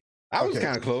 Yeah. I was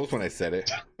kind of close when I said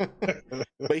it.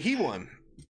 But he won.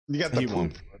 You got the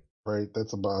won. Right,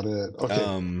 that's about it.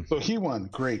 Okay. So he won.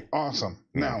 Great. Awesome.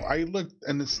 Now, I looked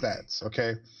in the stats,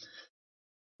 okay?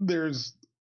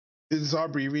 It's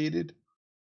abbreviated.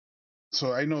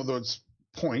 So I know those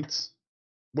points.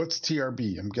 What's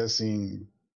TRB? I'm guessing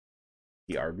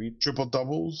TRB? Triple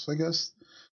doubles, I guess.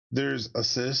 There's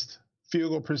assist,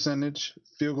 field goal percentage,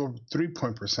 field goal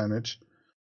 3-point percentage,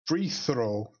 free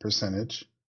throw percentage,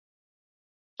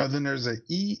 and then there's a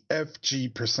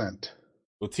EFG percent.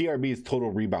 Well, TRB is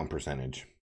total rebound percentage.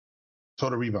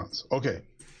 Total rebounds. Okay.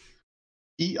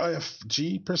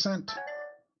 EFG percent?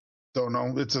 Don't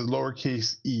know. It's a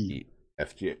lowercase e.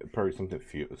 FG, probably something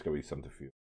few. It's gonna be something few.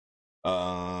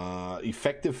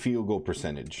 Effective field goal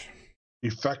percentage.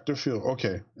 Effective field.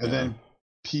 Okay. And then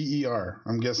PER.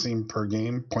 I'm guessing per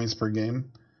game, points per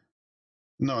game.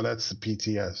 No, that's the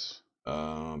PTS.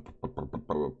 A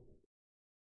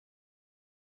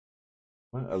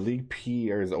league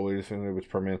PER is always something which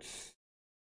permits.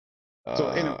 So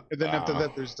and then after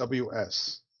that, there's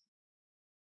WS.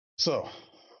 So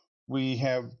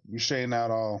we're saying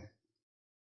out all.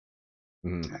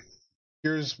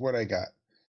 Here's what I got.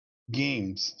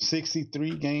 games,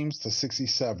 63 games to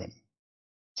 67.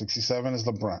 67 is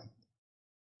LeBron.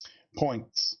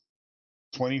 Points,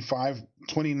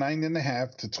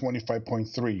 29.5 to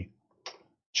 25.3.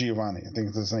 Giovanni, I think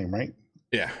it's his name, right?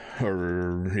 Yeah.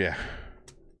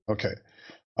 Okay.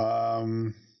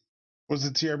 What's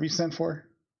the TRB stand for?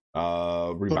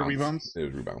 Rebounds. It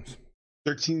was rebounds.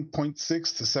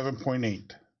 13.6 to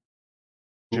 7.8.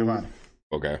 Giovanni.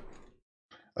 Okay.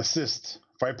 Assist,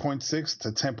 5.6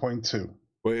 to 10.2.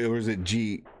 Wait, or is it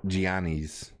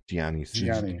Giannis? Gianni.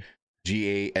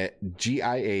 Giannis.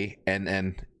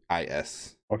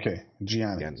 Okay,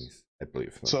 Giannis, I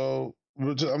believe. So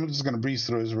I'm just gonna breeze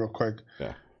through this real quick.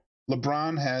 Yeah.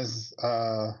 LeBron has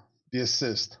the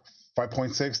assist,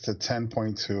 5.6 to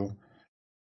 10.2.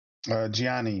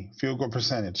 Gianni, field goal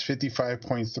percentage,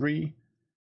 55.3,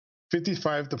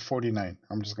 55 to 49.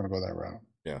 I'm just gonna go that route.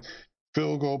 Yeah.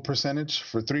 Field goal percentage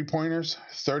for 3-pointers,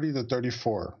 30 to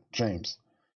 34. James.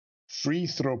 Free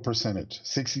throw percentage,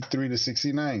 63 to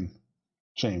 69.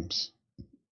 James.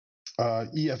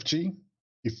 EFG,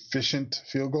 efficient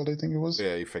field goal, I think it was.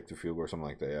 Yeah, effective field goal or something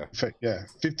like that. Yeah.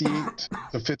 58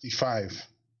 to 55.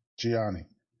 Gianni.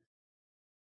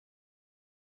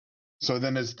 So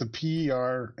then it's the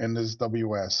PER and this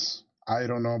WS. I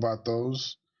don't know about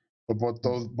those, but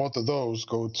both of those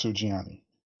go to Gianni.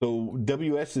 So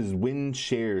WS's win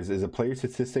shares is a player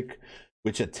statistic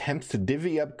which attempts to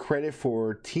divvy up credit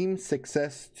for team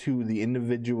success to the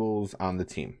individuals on the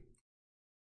team.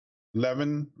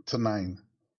 11 to 9.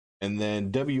 And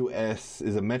then WS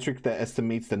is a metric that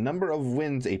estimates the number of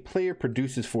wins a player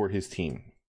produces for his team.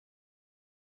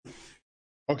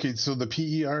 Okay, so the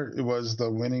PER, it was the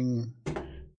winning...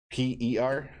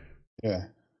 PER? Yeah.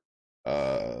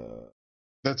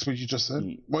 That's what you just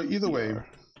said? Well, either way,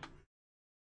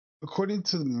 according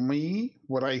to me,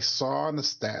 what I saw in the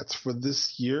stats for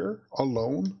this year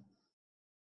alone,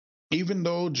 even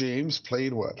though James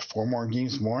played, 4 more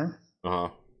games more?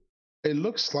 Uh-huh. It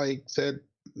looks like that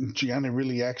Gianni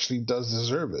really actually does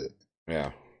deserve it.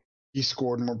 Yeah. He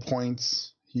scored more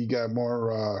points. He got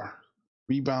more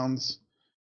rebounds,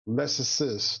 less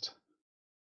assists.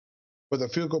 But the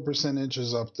field goal percentage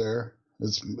is up there.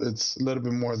 It's a little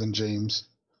bit more than James.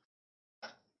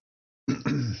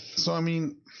 So, I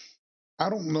mean,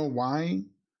 I don't know why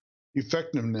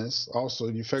effectiveness, also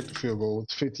the effective field goal,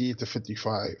 is 58 to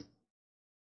 55.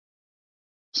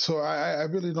 So I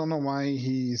really don't know why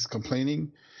he's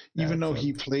complaining, even though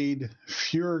he played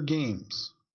fewer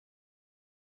games.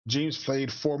 James played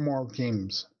 4 more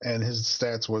games, and his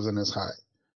stats wasn't as high.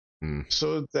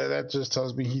 So that just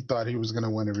tells me he thought he was going to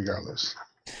win it regardless.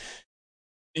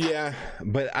 Yeah,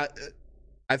 but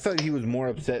I thought he was more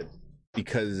upset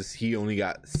because he only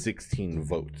got 16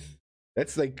 votes.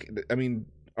 That's like, I mean,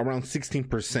 around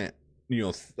 16%,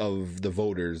 of the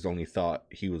voters only thought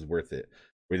he was worth it.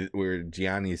 Where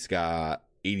Gianni's got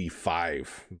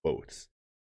 85 votes.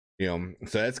 So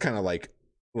that's kind of like,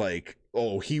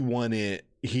 oh, he won it.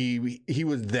 He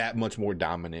was that much more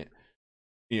dominant.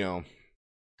 So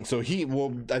I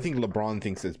think LeBron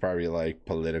thinks it's probably like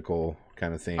political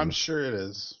kind of thing. I'm sure it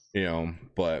is.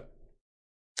 But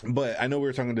I know we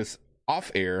were talking this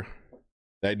off air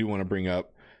that I do want to bring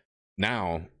up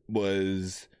now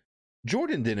was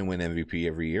Jordan didn't win MVP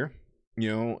every year.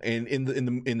 And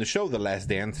in the show The Last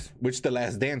Dance, which The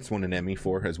Last Dance won an Emmy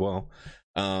for as well,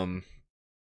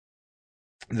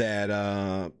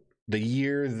 that the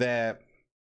year that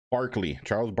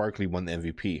Charles Barkley won the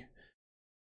MVP,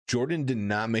 Jordan did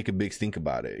not make a big stink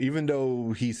about it. Even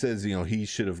though he says, he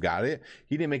should have got it,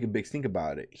 he didn't make a big stink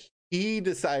about it. He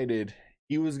decided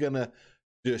he was going to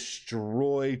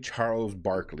destroy Charles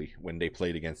Barkley when they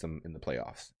played against him in the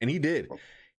playoffs. And he did.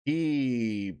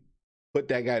 He put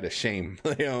that guy to shame,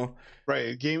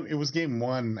 Right. It was game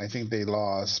 1. I think they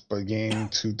lost, but game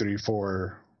 2, 3,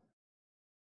 4,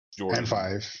 Jordan. And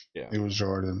 5. Yeah. It was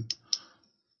Jordan.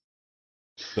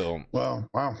 So, well,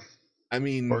 wow. I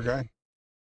mean, poor guy.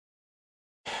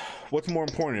 What's more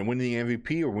important, winning the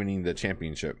MVP or winning the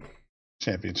championship?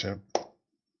 Championship.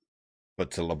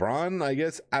 But to LeBron, I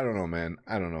guess, I don't know, man.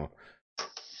 I don't know.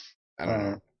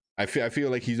 I feel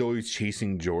like he's always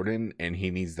chasing Jordan, and he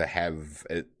needs to have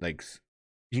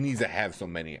so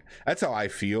many. That's how I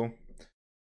feel.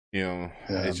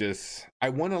 It's just, I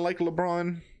want to like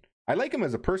LeBron. I like him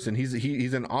as a person.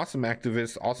 He's an awesome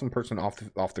activist, awesome person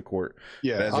off the court.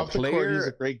 Yeah, but as off a player, the court, he's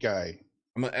a great guy.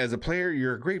 As a player,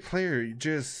 you're a great player. You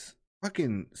just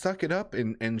fucking suck it up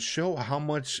and show how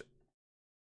much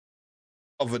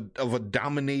of a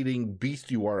dominating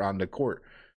beast you are on the court.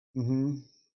 Mm-hmm.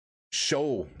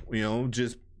 Show,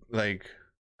 just like,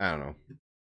 I don't know.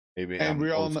 Maybe. And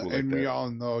we all know, we all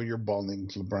know you're balding,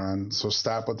 LeBron. So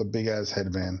stop with the big ass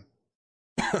headband.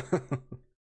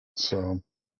 So,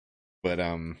 but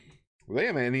yeah,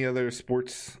 man. Any other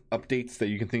sports updates that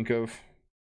you can think of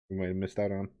we might have missed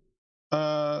out on?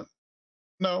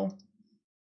 No,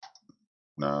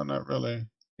 not really.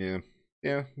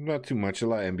 Yeah, not too much. A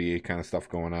lot of NBA kind of stuff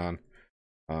going on.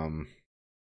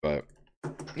 But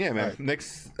yeah, man. Right.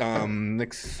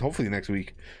 Hopefully next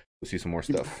week we'll see some more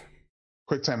stuff.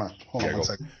 Quick time out. Hold on 1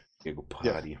 second. You go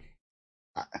potty.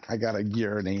 Yeah. I gotta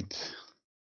urinate.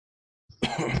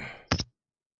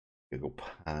 You go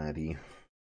potty.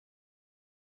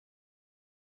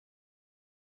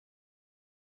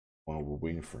 While we're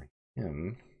waiting for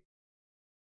him.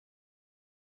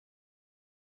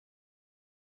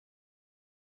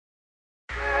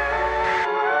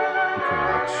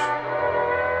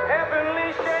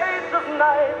 Heavenly shades of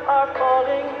night are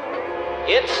falling.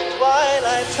 It's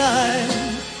twilight time.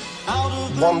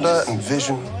 Wonder and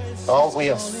vision. Aren't we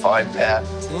a five-pair?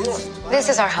 This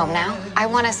is our home now. I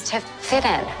want us to fit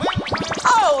in.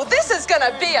 Oh, this is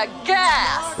gonna be a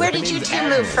gas! Where did you two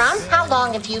move from? How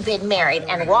long have you been married?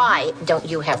 And why don't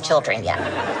you have children yet?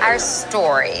 Our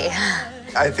story.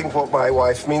 I think what my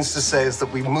wife means to say is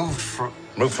that we moved from...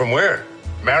 Moved from where?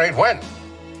 Married when?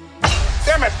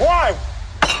 Damn it, why?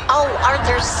 Oh,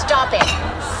 Arthur, stop it.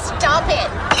 Stop it.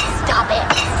 Stop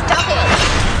it. Stop it.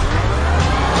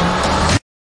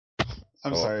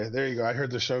 I'm sorry. There you go. I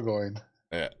heard the show going.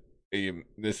 Yeah. You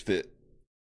missed it.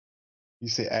 You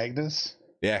say Agnes?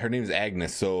 Yeah, her name's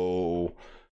Agnes. So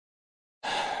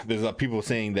there's people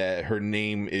saying that her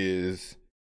name is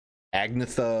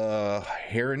Agnetha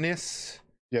Harkness.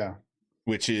 Yeah.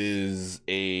 Which is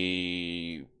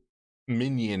a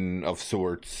minion of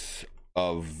sorts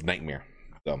of Nightmare.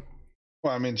 So,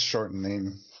 well, I mean, short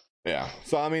name. Yeah.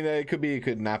 So, I mean, it could be, it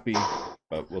could not be,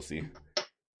 but we'll see.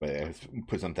 But yeah, let's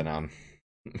put something on.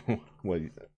 Well,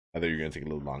 I thought you were going to take a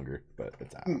little longer, but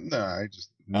it's out. No, I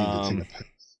just need to take a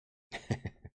piss.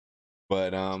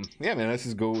 But, yeah, man, let's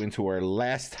just go into our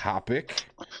last topic.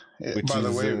 By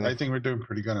the way, I think we're doing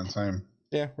pretty good on time.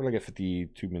 Yeah, we're like at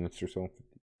 52 minutes or so.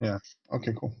 Yeah.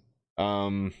 Okay, cool.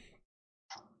 So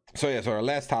our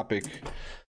last topic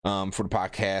for the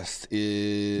podcast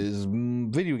is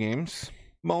video games,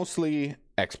 mostly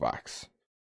Xbox.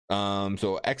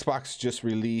 So Xbox just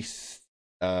released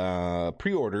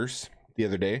pre-orders the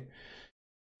other day,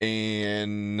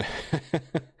 and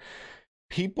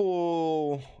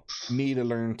people need to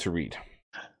learn to read.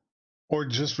 Or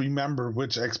just remember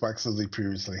which Xboxes they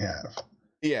previously have.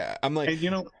 Yeah, I'm like...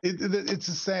 And, it's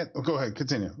a sad... Oh, go ahead,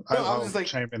 continue. No, I was like...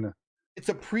 chime in. It's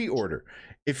a pre-order.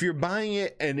 If you're buying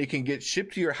it and it can get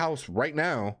shipped to your house right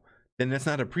now, then that's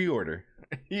not a pre-order.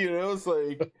 It's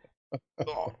like...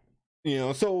 oh.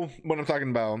 So what I'm talking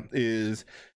about is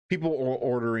people are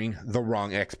ordering the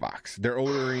wrong Xbox. They're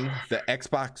ordering the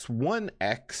Xbox One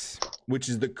X, which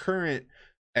is the current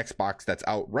Xbox that's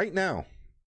out right now,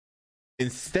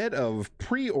 instead of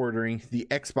pre-ordering the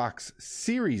Xbox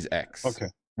Series X,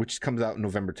 which comes out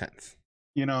November 10th.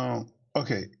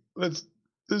 Okay, let's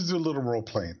do a little role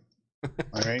playing.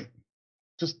 All right,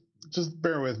 just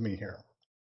bear with me here.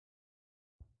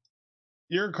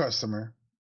 You're a customer.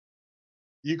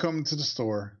 You come to the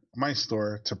store, my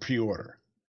store, to pre-order.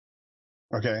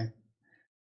 Okay,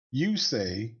 you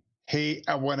say, "Hey,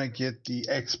 I want to get the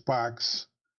Xbox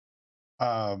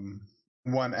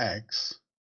One X."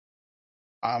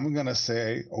 I'm gonna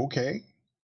say, "Okay."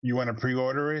 You want to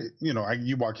pre-order it?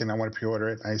 You walk in, I want to pre-order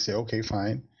it. I say, okay,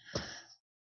 fine.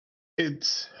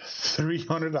 It's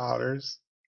 $300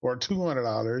 or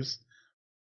 $200,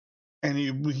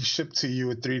 and we ship to you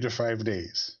in 3 to 5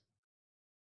 days.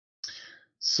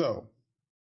 So,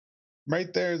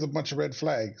 right there is a bunch of red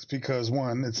flags because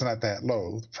 1, it's not that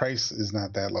low. The price is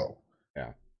not that low.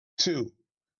 Yeah. 2,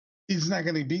 it's not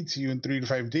going to be to you in 3 to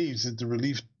 5 days. The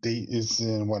release date is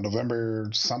in November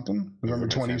something? November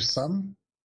 20 something?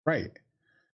 Right.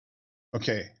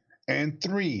 Okay. And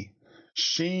 3,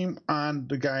 shame on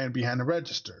the guy behind the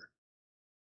register.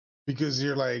 Because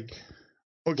you're like,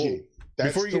 okay,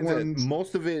 that's before you the get one.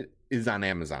 Most of it is on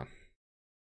Amazon.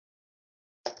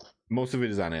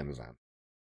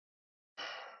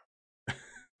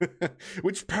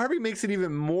 Which probably makes it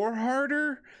even more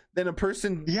harder than a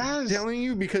person telling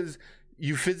you, because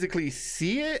you physically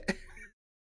see it.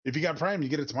 If you got Prime, you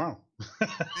get it tomorrow.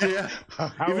 Yeah.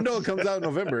 Even though it comes out in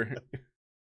November.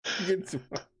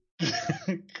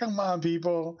 Come on,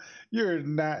 people. You're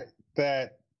not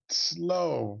that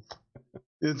slow.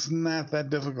 It's not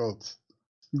that difficult.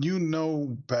 You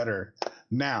know better.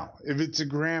 Now, if it's a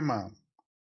grandma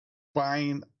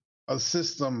buying a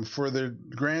system for their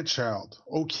grandchild,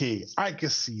 okay, I can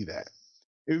see that.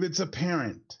 If it's a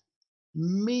parent,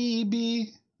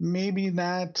 maybe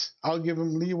not. I'll give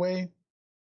them leeway.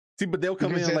 See, but they'll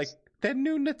come in like that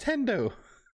new Nintendo.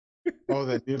 Oh,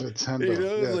 that new Nintendo. You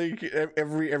know, like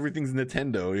everything's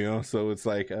Nintendo, you know, so it's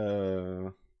like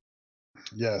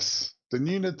yes, the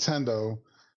new Nintendo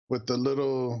with the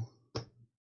little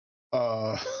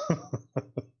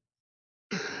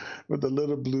with the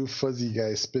little blue fuzzy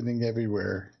guy spinning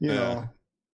everywhere, you know.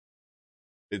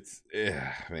 It's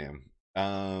man.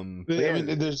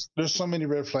 There's so many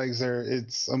red flags there.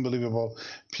 It's unbelievable.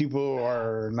 People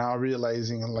are now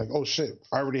realizing, like, oh shit,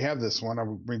 I already have this one.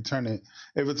 I'll return it.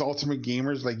 If it's Ultimate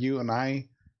Gamers like you and I,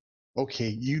 okay,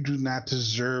 you do not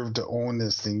deserve to own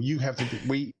this thing. You have to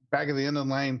wait back at the end of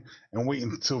the line and wait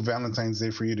until Valentine's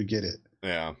Day for you to get it.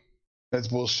 Yeah, that's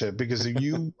bullshit. Because if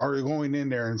you are going in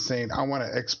there and saying, I want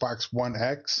an Xbox One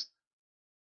X,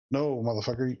 no,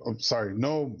 motherfucker. I'm sorry,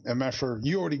 no, MFR.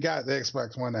 You already got the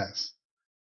Xbox One S.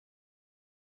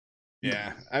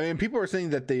 Yeah, I mean, people are saying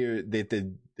that they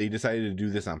decided to do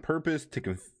this on purpose to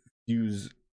confuse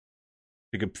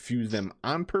them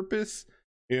on purpose,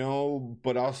 you know.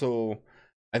 But also,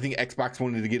 I think Xbox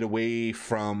wanted to get away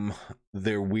from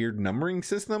their weird numbering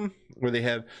system where they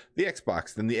have the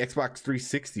Xbox, then the Xbox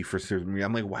 360 for certain.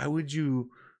 I'm like, why would you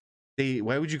call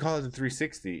it the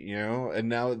 360? You know, and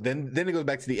now then it goes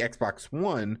back to the Xbox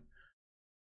One.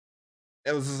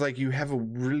 It was just like you have a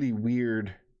really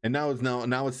weird. And now it's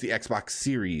the Xbox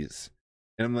Series,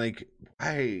 and I'm like,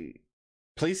 why?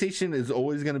 PlayStation is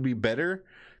always going to be better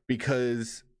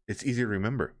because it's easier to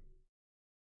remember.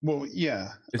 Well, yeah,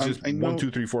 it's just 1, 2,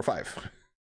 3, 4, 5.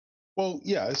 Well,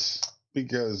 yes,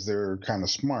 because they're kind of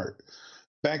smart.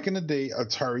 Back in the day,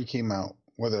 Atari came out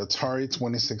with the Atari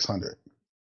 2600.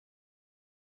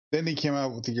 Then they came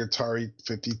out with the Atari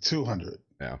 5200.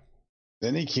 Yeah.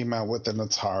 Then they came out with an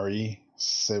Atari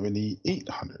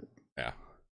 7800. Yeah.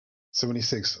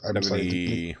 76. I'm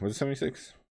sorry. Was it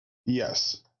 76?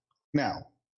 Yes. Now,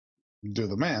 do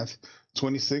the math.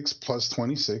 26 plus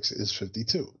 26 is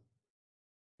 52.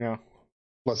 Yeah.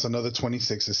 Plus another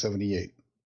 26 is 78.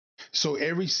 So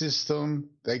every system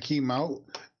that came out,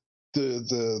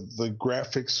 the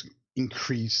graphics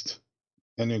increased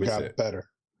and it got better.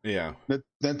 Yeah.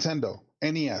 Nintendo,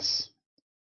 NES,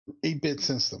 8-bit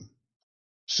system.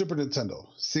 Super Nintendo,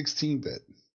 16-bit.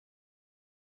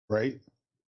 Right?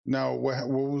 Now, what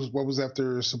was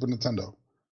after Super Nintendo?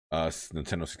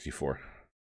 Nintendo 64.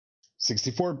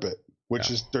 64-bit,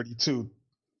 which is 32.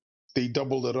 They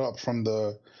doubled it up from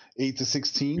the 8 to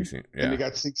 16, and they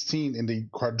got 16, and they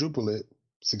quadruple it,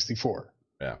 64.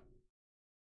 Yeah.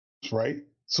 Right?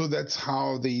 So that's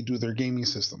how they do their gaming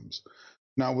systems.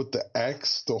 Now with the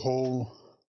X, the whole...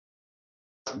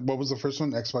 What was the first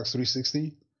one? Xbox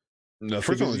 360? The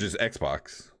first one was just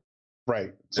Xbox.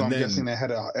 Right. So I'm guessing they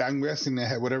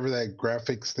had whatever that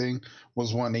graphics thing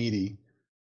was 180.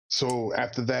 So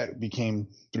after that it became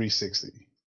 360.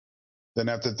 Then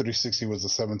after 360 was the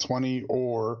 720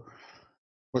 or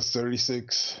was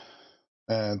 36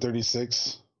 and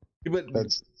 36. But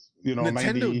that's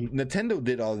Nintendo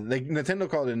did all like Nintendo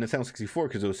called it Nintendo 64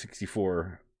 because it was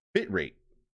 64 bit rate.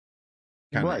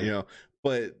 Right. You know.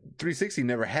 But 360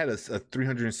 never had a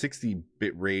 360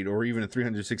 bit rate or even a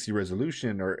 360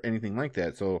 resolution or anything like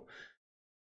that. So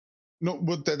no,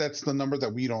 but that's the number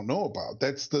that we don't know about.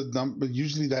 That's the number.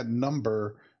 Usually that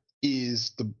number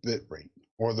is the bit rate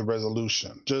or the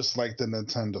resolution, just like the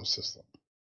Nintendo system.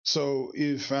 So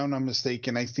if I'm not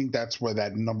mistaken, I think that's where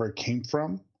that number came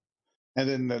from. And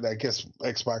then I guess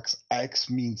Xbox X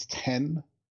means 10,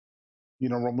 you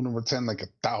know, Roman number 10, like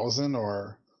 1,000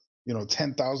 or...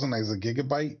 10,000 as a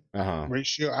gigabyte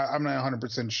ratio. I'm not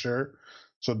 100% sure,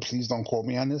 so please don't quote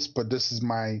me on this, but this is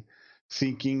my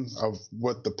thinking of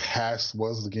what the past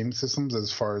was, the gaming systems,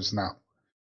 as far as now.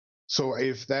 So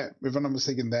if I'm not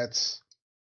mistaken, that's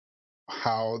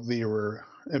how they were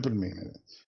implementing it.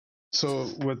 So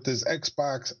with this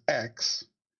Xbox X...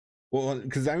 Well,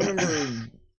 because I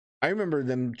remember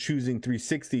them choosing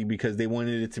 360 because they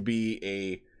wanted it to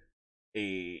be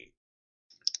a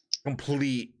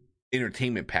complete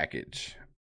entertainment package.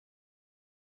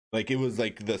 Like it was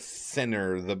like the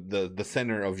center, the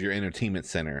center of your entertainment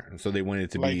center, and so they wanted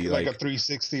it to be like a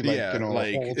 360, like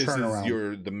like whole this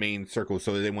turnaround. is the main circle,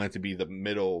 so they want it to be the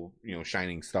middle,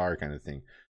 shining star kind of thing.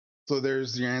 So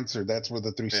there's your answer. That's where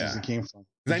the 360 came from.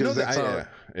 I know that.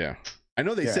 I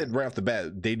know they said right off the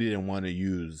bat they didn't want to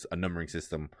use a numbering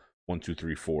system 1, 2,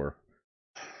 3, 4,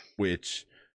 which.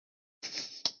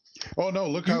 Oh no!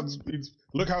 Look how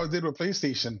it did with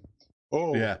PlayStation.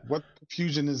 Oh, yeah. What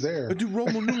confusion is there? But do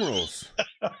Roman numerals.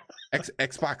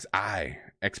 Xbox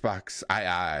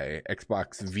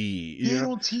Xbox V. They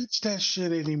don't teach that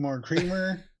shit anymore,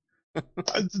 Kramer.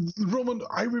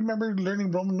 I remember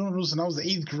learning Roman numerals when I was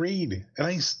 8th grade, and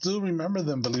I still remember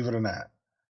them, believe it or not.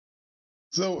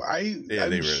 So I'm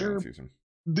really sure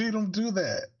they don't do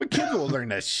that. But kids will learn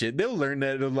that shit. They'll learn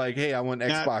that like, hey, I want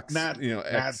Xbox,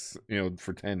 X,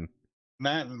 for 10.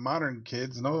 Not modern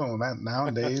kids, no, not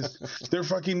nowadays.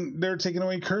 They're taking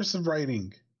away cursive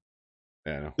writing.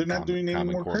 Yeah, no. They're not doing any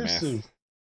more cursive.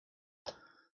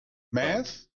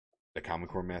 Math? The Common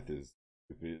Core math is.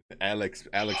 Alex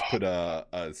put a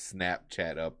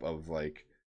Snapchat up of like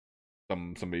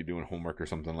somebody doing homework or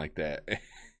something like that,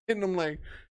 and I'm like,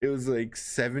 it was like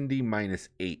 70 minus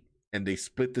 8, and they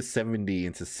split the 70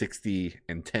 into 60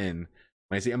 and 10.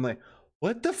 I'm like,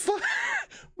 what the fuck?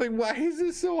 Like, why is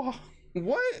this so?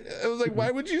 What? I was like,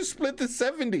 why would you split the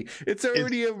 70? It's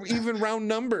already an even round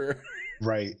number.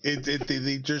 Right.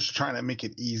 They just trying to make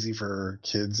it easy for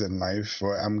kids in life.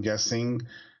 I'm guessing,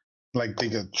 like they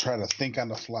could try to think on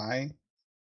the fly,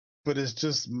 but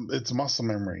it's muscle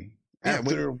memory. Yeah,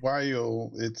 after a while, you're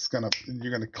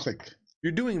gonna click.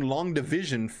 You're doing long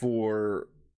division for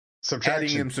subtraction.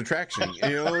 Adding and subtraction.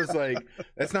 It's like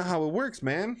that's not how it works,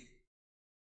 man.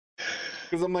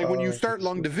 Because I'm like, when you start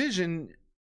long division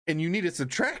and you need to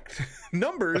subtract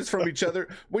numbers from each other,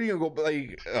 what are you gonna go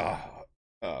like?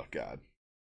 Oh God.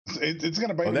 It's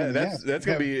gonna bite. That's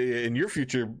gonna be in your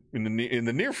future, in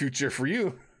the near future for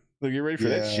you. So get ready for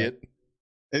that shit.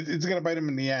 It's gonna bite them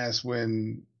in the ass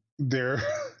when they're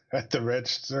at the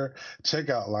register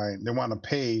checkout line. They want to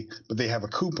pay, but they have a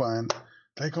coupon.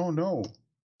 Like, oh no,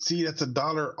 see, that's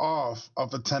 $1 off of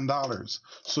the $10.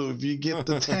 So if you get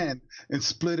the 10 and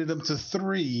split it up to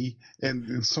 3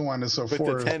 and so on and so forth.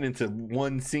 Put the 10 into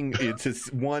one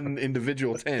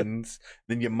individual tens,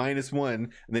 then you minus 1,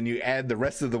 and then you add the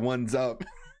rest of the ones up.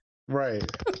 Right.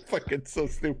 Fucking so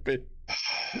stupid.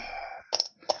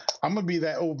 I'm gonna be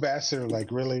that old bastard.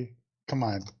 Like, really? Come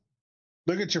on,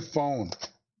 look at your phone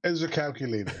as a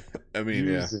calculator. I mean,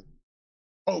 use it.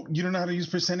 Oh, you don't know how to use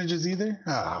percentages either?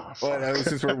 Well,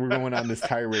 since we're going on this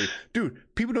tirade, dude,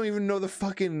 people don't even know the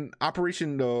fucking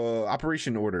operation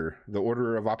order, the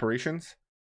order of operations.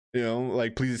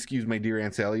 Like, please excuse my dear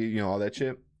Aunt Sally. All that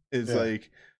shit. It's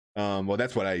like, well,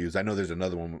 that's what I use. I know there's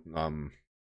another one.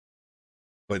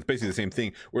 But it's basically the same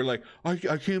thing. We're like, I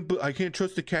can't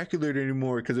trust the calculator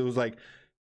anymore because it was like,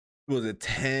 was it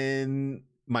 10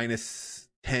 minus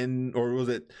 10, or was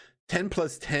it 10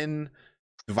 plus 10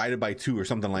 divided by 2 or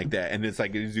something like that? And it's like,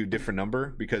 it gives you a different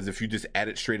number because if you just add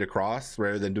it straight across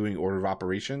rather than doing order of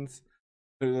operations,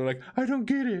 they're like, I don't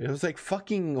get it. I was like,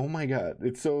 fucking, oh my God,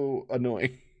 it's so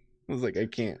annoying. I was like, I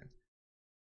can't.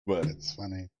 But it's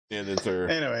funny. Yeah, that's our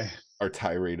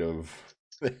tirade of.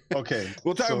 Okay,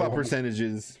 we'll talk about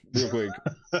percentages real quick.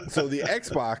 So the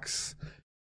Xbox,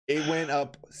 it went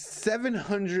up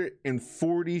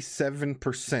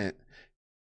 747%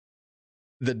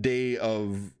 the day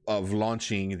of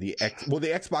launching the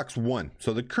Xbox One.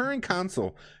 So the current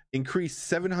console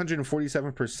increased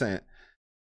 747%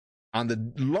 on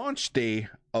the launch day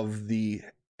of the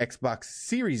Xbox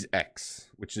Series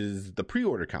X, which is the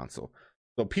pre-order console.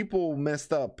 So people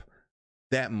messed up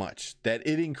that much that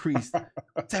it increased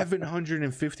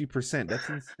 750%. That's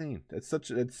insane. That's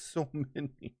so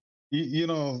many.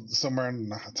 Somewhere in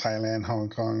Thailand, Hong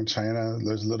Kong, China,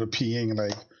 there's a little peeing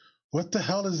like, what the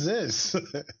hell is this?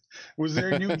 Was there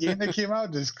a new game that came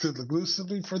out just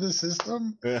exclusively for the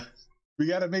system? Yeah. We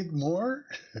got to make more?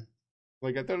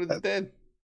 Like, I thought it was dead.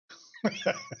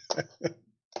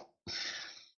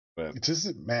 But it's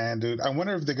just, man, dude, I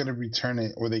wonder if they're going to return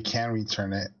it or they can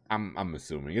return it. I'm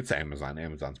assuming it's Amazon.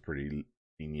 Amazon's pretty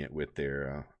lenient with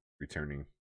their returning.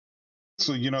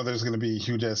 So, there's going to be a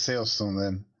huge ass sale soon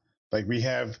then. Like, we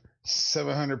have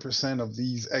 700% of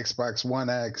these Xbox One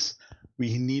X.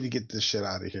 We need to get this shit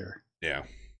out of here. Yeah.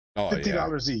 Oh,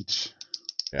 $50 each.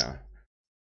 Yeah.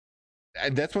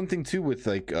 And that's one thing too with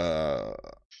like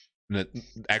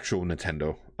actual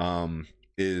Nintendo.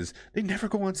 Is they never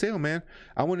go on sale, man.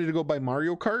 I wanted to go buy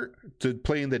Mario Kart to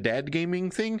play in the dad gaming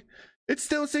thing. It's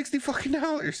still $60 fucking.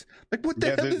 Like, what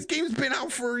the hell? This game's been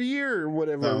out for a year or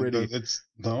whatever already. It's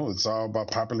all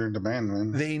about popular demand,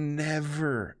 man. They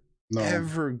never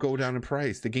ever go down in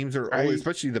price. The games are always,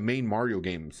 especially the main Mario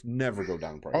games, never go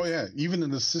down in price. Oh yeah, even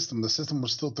in the system was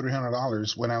still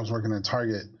 $300 when I was working at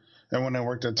Target, and when I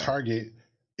worked at Target,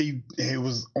 it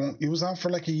was out for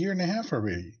like a year and a half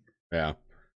already. Yeah.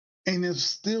 And it's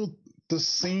still the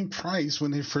same price when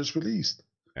they first released.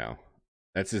 Yeah,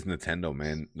 that's just Nintendo,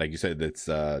 man. Like you said, that's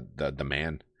the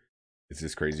demand. It's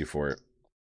just crazy for it.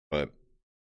 But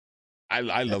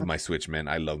I love my Switch, man.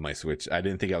 I love my Switch. I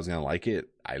didn't think I was gonna like it.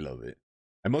 I love it.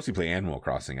 I mostly play Animal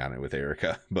Crossing on it with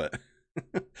Erica, but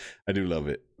I do love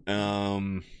it.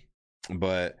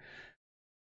 But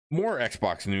more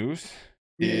Xbox news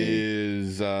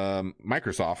is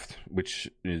Microsoft, which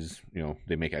is,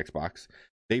 they make Xbox.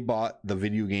 They bought the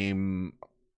video game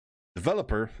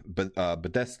developer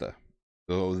Bethesda.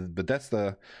 So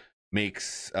Bethesda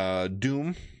makes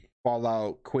Doom,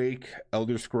 Fallout, Quake,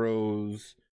 Elder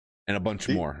Scrolls, and a bunch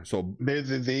more. So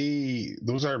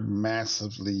those are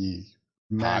massively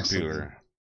popular.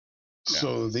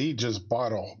 So they just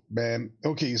bought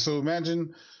okay, so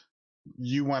imagine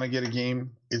you want to get a game,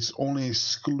 it's only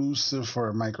exclusive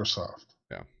for Microsoft.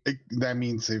 That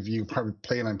means if you probably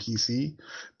play it on PC,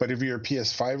 but if you're a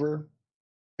PS5er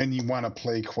and you want to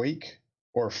play Quake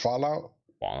or Fallout,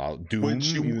 Doom,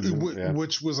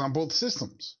 which was on both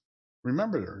systems.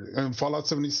 Remember, Fallout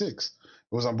 76,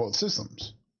 it was on both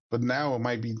systems, but now it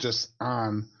might be just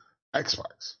on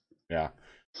Xbox. Yeah.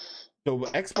 So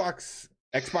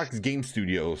Xbox Game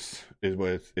Studios is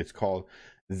what it's called.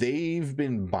 They've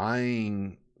been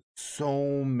buying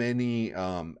so many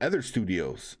other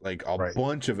studios, like a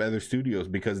bunch of other studios,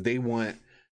 because they want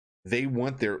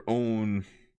their own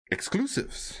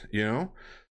exclusives,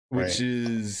 which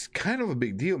is kind of a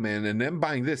big deal, man. And them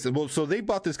buying this, well, so they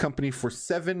bought this company for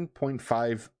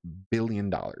 $7.5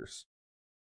 billion,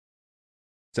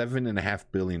 $7.5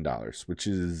 billion, which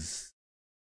is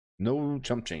no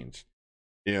chump change,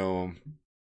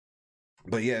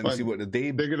 But yeah, let's see what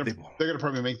they're gonna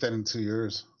probably make that in 2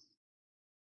 years.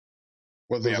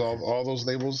 Well, there's all those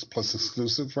labels plus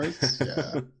exclusive rights.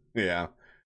 Yeah. Yeah.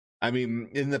 I mean,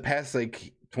 in the past,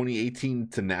 like 2018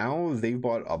 to now, they've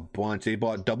bought a bunch. They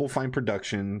bought Double Fine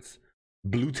Productions,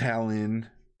 Blue Talon,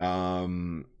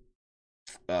 Metaswitch.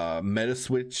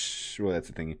 Well, that's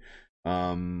the thing.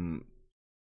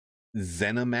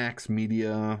 ZeniMax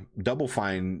Media, Double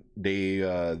Fine.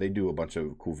 They do a bunch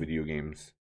of cool video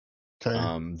games.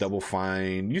 Okay. Double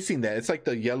Fine, you've seen that. It's like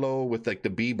the yellow with like the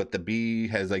bee, but the bee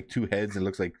has like two heads and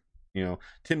looks like,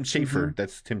 Tim Schafer.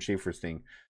 That's Tim Schafer's thing.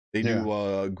 They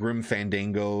do Grim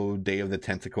Fandango, Day of the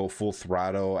Tentacle, Full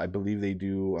Throttle. I believe they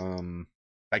do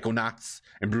Psychonauts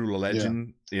and Brutal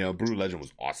Legend. Brutal Legend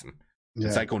was awesome.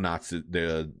 Psychonauts,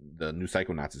 the new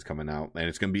Psychonauts is coming out, and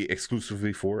it's gonna be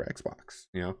exclusively for Xbox.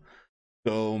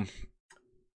 So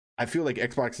I feel like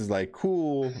Xbox is like,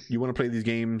 cool, you want to play these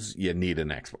games, you need an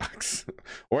Xbox.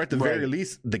 Or at the very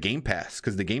least, the Game Pass,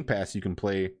 because the Game Pass you can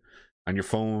play on your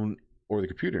phone or the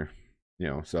computer.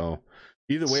 So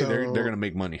either way, they're going to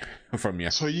make money from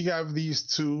you. So you have these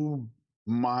two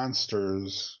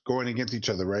monsters going against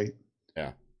each other, right?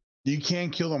 Yeah. You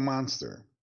can't kill a monster,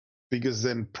 because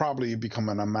then probably you become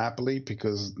an monopoly,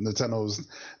 because Nintendo's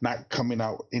not coming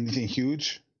out anything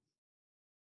huge.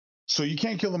 So you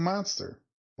can't kill the monster.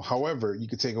 However, you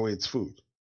could take away its food.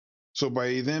 So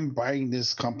by them buying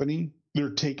this company,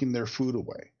 they're taking their food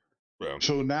away. Yeah.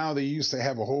 So now they used to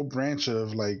have a whole branch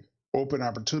of like open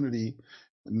opportunity.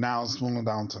 Now it's going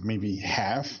down to maybe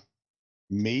half,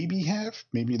 maybe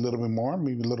a little bit more,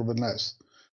 maybe a little bit less.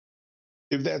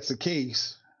 If that's the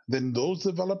case, then those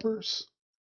developers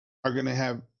are going to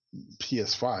have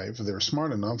PS5. If they're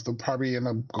smart enough, they'll probably end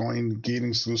up getting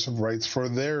exclusive rights for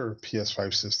their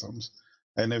PS5 systems.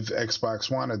 And if Xbox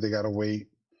wanted, they got to wait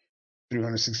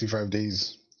 365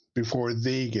 days before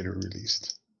they get it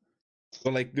released.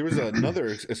 Well, like there was another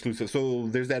exclusive. So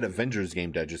there's that Avengers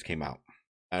game that just came out.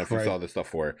 I don't know if you saw the stuff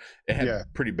for it. It had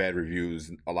pretty bad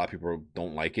reviews. A lot of people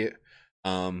don't like it.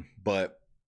 But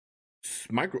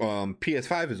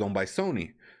PS5 is owned by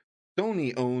Sony.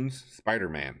 Sony owns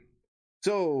Spider-Man.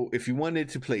 So if you wanted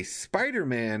to play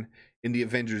Spider-Man in the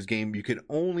Avengers game, you could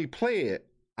only play it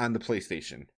on the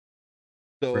PlayStation.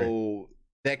 So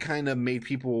that kind of made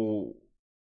people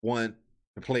want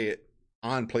to play it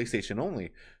on PlayStation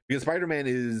only, because Spider-Man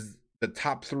is the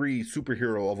top 3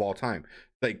 superhero of all time.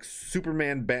 Like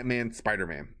Superman, Batman,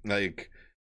 Spider-Man. Like,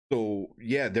 so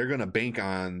yeah, they're going to bank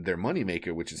on their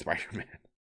moneymaker, which is Spider-Man.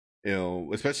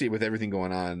 Especially with everything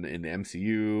going on in the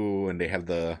MCU, and they have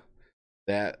that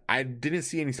I didn't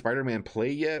see any Spider-Man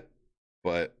play yet,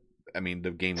 but I mean,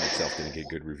 the game itself didn't get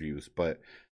good reviews, but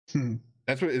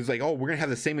that's what it's like. Oh, we're gonna have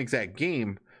the same exact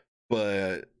game,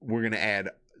 but we're gonna add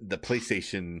the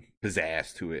PlayStation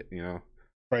pizzazz to it,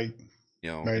 Right.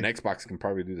 And Xbox can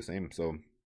probably do the same. So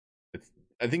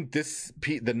I think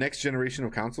the next generation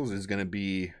of consoles is gonna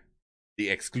be the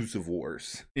exclusive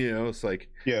wars. It's like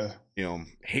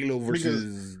Halo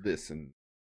versus this, and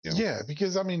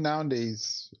because I mean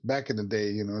nowadays, back in the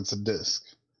day, it's a disc,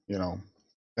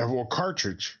 or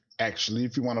cartridge. Actually,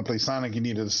 if you want to play Sonic, you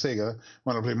needed a Sega.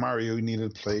 Want to play Mario, you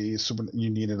needed a Super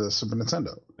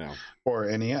Nintendo or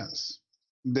NES.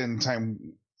 Then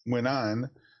time went on,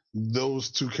 those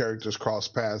two characters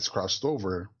crossed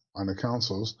over on the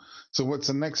consoles. So what's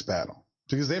the next battle?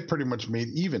 Because they're pretty much made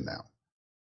even now.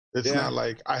 It's not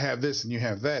like I have this and you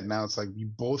have that. Now it's like you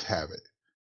both have it.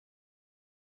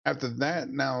 After that,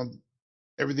 now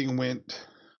everything went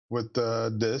with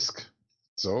the disc.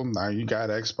 So now you got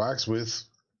Xbox with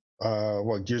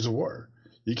Gears of War.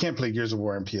 You can't play Gears of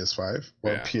War on PS5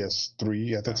 or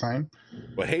PS3 at the time.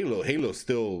 But Halo's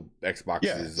still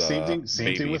Xbox's. Yeah,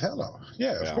 same thing with Halo.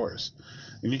 Yeah, of course.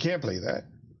 And you can't play that.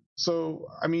 So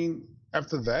I mean,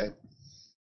 after that,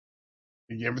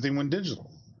 everything went digital.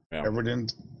 Yeah. Everything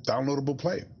downloadable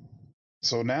play.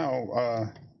 So now,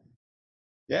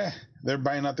 they're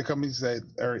buying out the companies that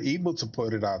are able to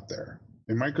put it out there.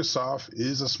 And Microsoft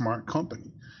is a smart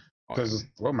company because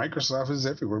Microsoft is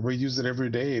everywhere. We use it every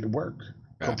day to work.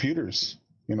 Computers,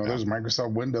 there's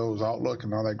Microsoft Windows, Outlook,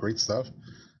 and all that great stuff.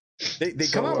 They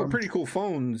come out with pretty cool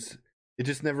phones. It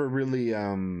just never really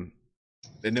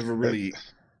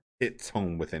hits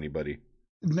home with anybody.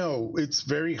 No, it's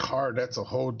very hard. That's a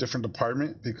whole different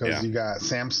department because you got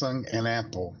Samsung and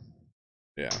Apple.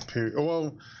 Yeah. Period.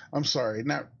 Well, I'm sorry,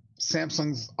 not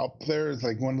Samsung's up there as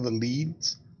like one of the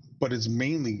leads, but it's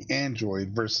mainly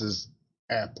Android versus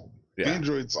Apple. Yeah.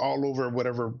 Android's all over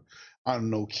whatever on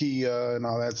Nokia and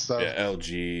all that stuff. Yeah,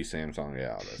 LG, Samsung,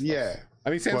 all that stuff. Yeah. I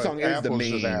mean, Samsung is Apple's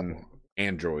the main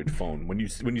Android phone. When you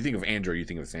think of Android, you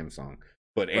think of Samsung.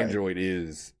 But Android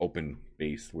is open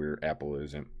based where Apple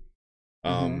isn't.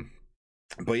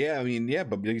 But yeah, I mean,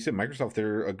 but like you said, Microsoft,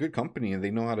 they're a good company and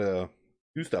they know how to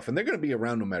do stuff, and they're going to be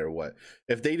around no matter what.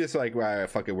 If they just like,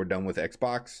 fuck it, we're done with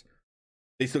Xbox,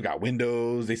 they still got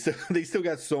Windows, they still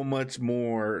got so much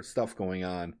more stuff going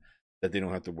on that they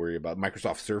don't have to worry about.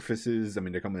 Microsoft Surfaces, I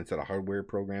mean, they're coming into the hardware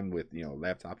program with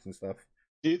laptops and stuff.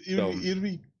 It'd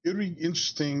be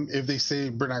interesting if they say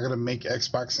we're not going to make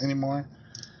Xbox anymore.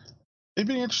 It'd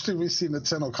be interesting if we see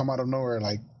Nintendo come out of nowhere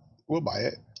like, we'll buy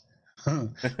it.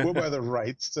 We'll buy the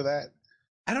rights to that.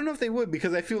 I don't know if they would,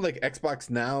 because I feel like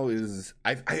Xbox now is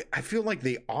I feel like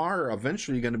they are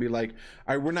eventually going to be like,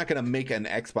 all right, we're not going to make an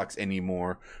Xbox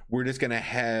anymore. We're just going to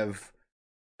have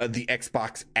the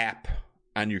Xbox app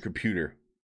on your computer.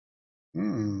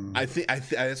 I think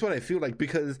that's what I feel like,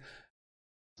 because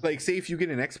like, say if you get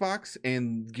an Xbox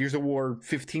and Gears of War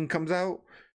 15 comes out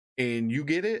and you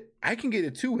get it, I can get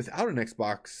it too without an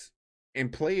Xbox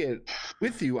and play it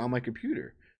with you on my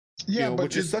computer. Yeah, but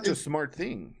which is such a smart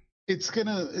thing.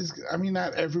 I mean,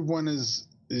 not everyone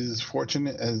is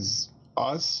fortunate as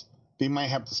us. They might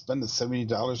have to spend the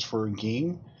 $70 for a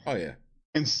game. Oh yeah.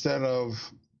 Instead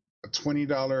of a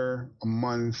 $20 a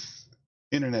month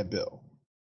internet bill.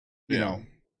 You know.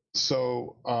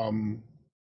 So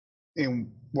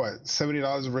in what,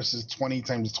 $70 versus 20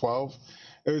 times 12,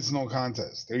 it's no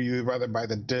contest. They'd rather buy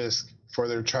the disc for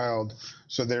their child,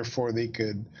 so therefore they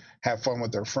could have fun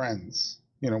with their friends.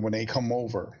 When they come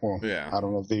over. Well, I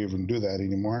don't know if they even do that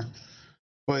anymore.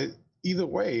 But either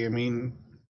way, I mean,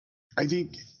 I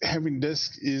think having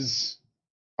disc is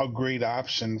a great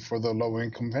option for the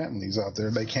low-income families out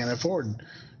there that can't afford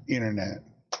internet.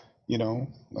 I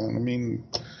mean,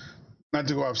 not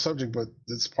to go off subject, but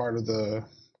it's part of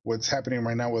what's happening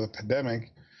right now with a pandemic.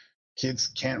 Kids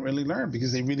can't really learn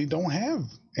because they really don't have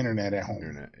internet at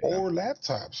home or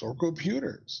laptops or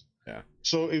computers. Yeah.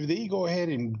 So if they go ahead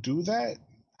and do that,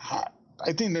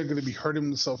 I think they're going to be hurting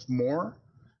themselves more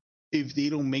if they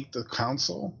don't make the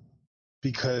console,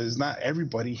 because not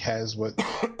everybody has what.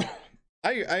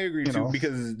 I agree too,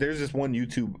 because there's this one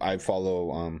YouTube I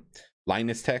follow,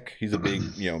 Linus Tech. He's a big,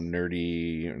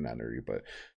 nerdy, not nerdy, but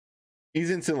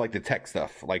he's into like the tech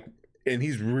stuff, and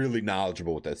he's really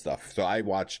knowledgeable with that stuff. So I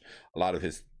watch a lot of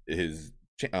his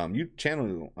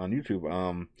channel on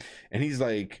YouTube, and he's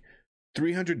like,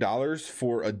 $300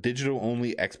 for a digital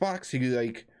only Xbox. He's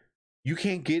like, you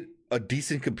can't get a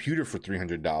decent computer for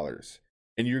 $300,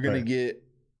 and you're gonna get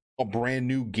a brand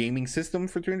new gaming system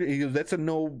for $300. He goes, that's a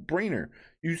no brainer.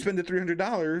 You spend the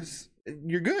 $300,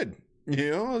 you're good.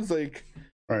 It's like,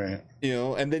 right.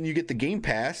 And then you get the Game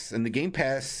Pass, and the Game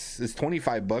Pass is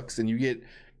 $25, and you get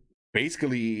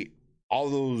basically all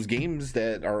those games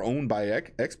that are owned by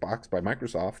Xbox, by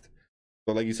Microsoft.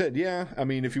 But like you said, I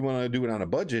mean, if you want to do it on a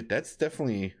budget, that's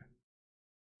definitely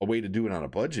a way to do it on a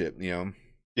budget, Yeah.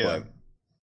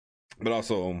 But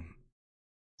also,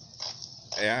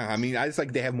 I mean, I just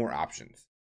like they have more options.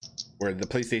 Where the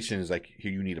PlayStation is like,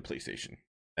 here, you need a PlayStation.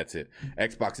 That's it.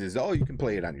 Xbox is, you can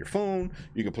play it on your phone,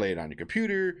 you can play it on your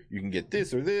computer, you can get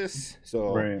this or this.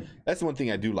 So that's the one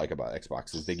thing I do like about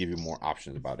Xbox is they give you more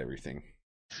options about everything.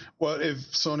 Well, if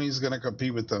Sony's going to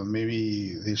compete with them,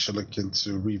 maybe they should look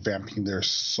into revamping their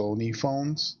Sony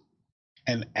phones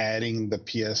and adding the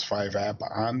PS5 app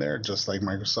on there, just like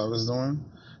Microsoft is doing.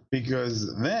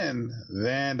 Because then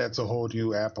that's a whole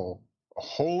new Apple, a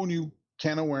whole new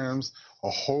can of worms,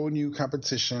 a whole new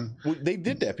competition. Well, they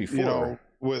did that before.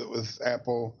 With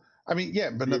Apple. I mean,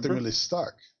 yeah, but nothing really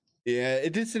stuck. Yeah,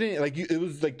 it didn't like it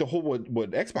was like the whole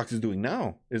what Xbox is doing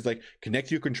now is like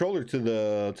connect your controller to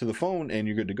the phone and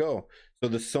you're good to go. So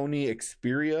the Sony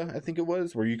Xperia, I think it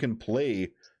was, where you can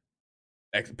play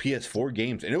PS4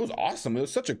 games, and it was awesome. It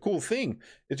was such a cool thing.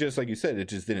 It's just like you said, it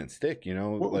just didn't stick.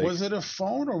 Was it a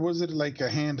phone or was it like a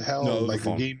handheld? No, like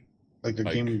a game, like a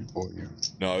Game Boy.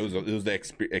 No, it was the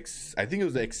I think it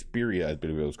was the Xperia. I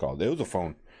believe it was called. It was a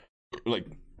phone. Like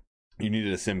you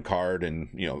needed a SIM card, and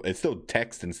it's still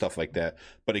text and stuff like that.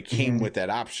 But it came with that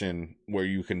option where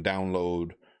you can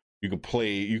download, you can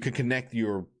play, you can connect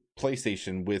your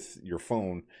PlayStation with your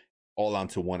phone all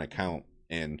onto one account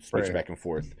and switch back and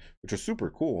forth, which was super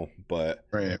cool. But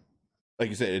like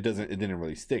you said, it didn't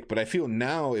really stick. But I feel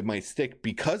now it might stick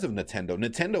because of Nintendo.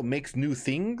 Nintendo makes new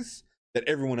things that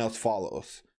everyone else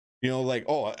follows. Like,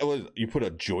 you put a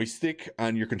joystick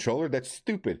on your controller? That's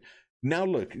stupid. Now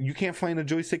look, you can't find a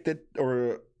joystick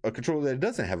or a controller that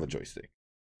doesn't have a joystick.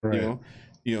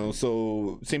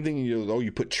 So same thing.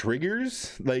 You put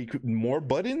triggers, like more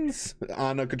buttons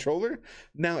on a controller.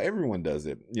 Now everyone does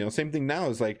it. Same thing now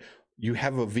is like, you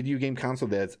have a video game console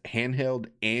that's handheld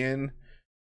and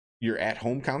your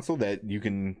at-home console that you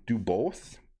can do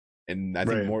both. And I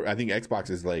think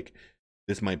Xbox is like,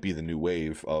 this might be the new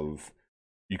wave of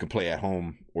you can play at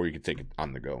home or you can take it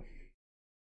on the go.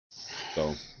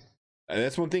 So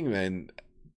that's one thing, man.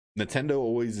 Nintendo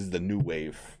always is the new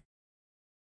wave.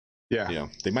 Yeah.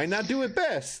 They might not do it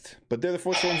best, but they're the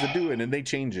first ones to do it, and they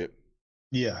change it.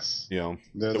 Yes. They're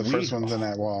the first ones in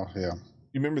that wall. Yeah.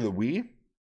 You remember the Wii?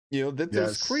 That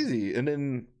was crazy. And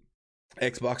then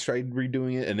Xbox tried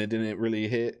redoing it, and it didn't really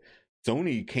hit.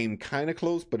 Sony came kind of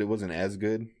close, but it wasn't as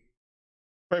good.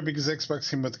 Right, because Xbox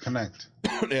came with the Kinect.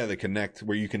 Yeah, the Kinect,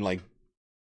 where you can like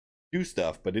do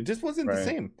stuff, but it just wasn't the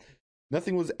same.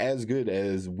 Nothing was as good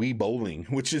as Wii Bowling,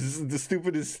 which is the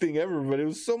stupidest thing ever, but it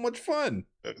was so much fun.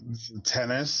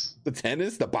 Tennis,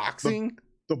 the boxing.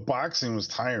 The boxing was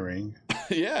tiring.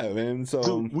 Yeah, man.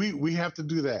 So we have to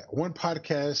do that. One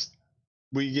podcast,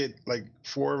 we get like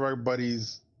 4 of our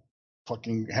buddies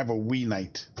fucking have a Wii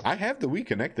night. I have the Wii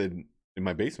connected in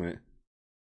my basement.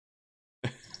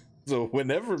 So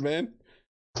whenever, man.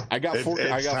 I got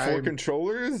 4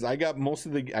 controllers. I got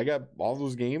all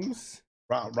those games.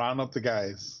 Round up the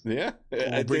guys. Yeah.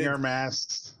 We'll bring our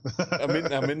masks.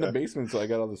 I'm in the basement, so I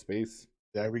got all the space.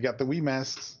 Yeah, we got the Wii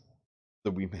masks.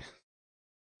 The Wii masks.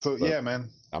 So yeah, man.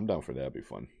 I'm down for that. That'd be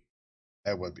fun.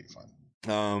 That would be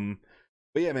fun.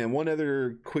 But yeah, man, one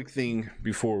other quick thing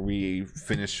before we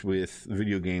finish with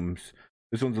video games.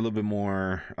 This one's a little bit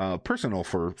more personal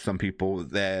for some people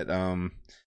that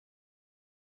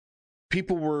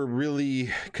people were really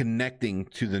connecting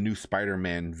to the new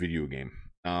Spider-Man video game.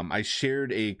 I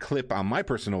shared a clip on my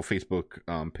personal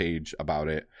Facebook page about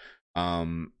it,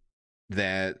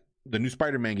 that the new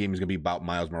Spider-Man game is going to be about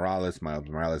Miles Morales. Miles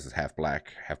Morales is half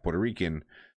black, half Puerto Rican,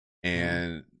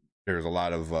 and there's a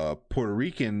lot of Puerto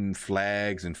Rican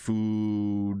flags and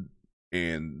food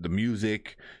and the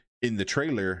music in the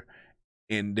trailer.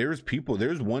 And there's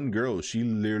one girl, she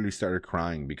literally started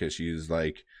crying because she's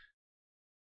like,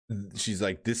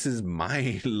 this is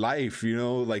my life,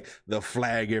 like the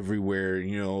flag everywhere,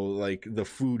 like the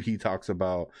food he talks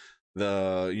about,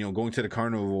 the going to the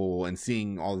carnival and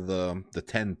seeing all the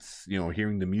tents,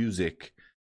 hearing the music.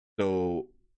 So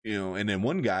and then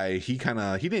one guy, he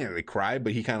didn't really cry,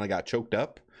 but he kind of got choked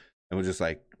up and was just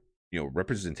like,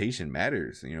 representation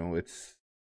matters.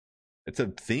 It's a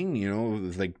thing.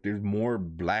 It's like there's more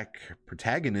black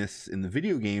protagonists in the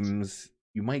video games,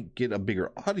 you might get a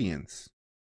bigger audience.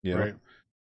 Right.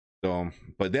 So,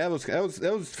 but that was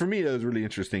for me, that was really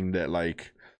interesting that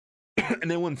like, and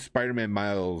then when Spider-Man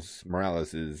Miles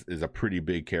Morales is a pretty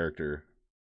big character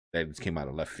that just came out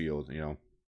of left field,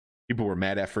 people were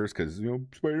mad at first because,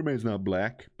 Spider-Man's not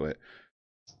black, but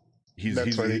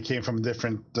that's why he came from a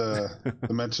different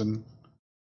dimension.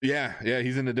 Yeah.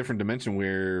 He's in a different dimension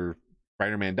where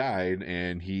Spider-Man died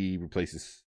and he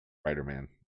replaces Spider-Man,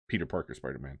 Peter Parker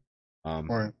Spider-Man.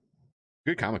 Right.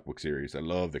 Good comic book series. I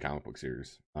love the comic book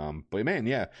series. But man,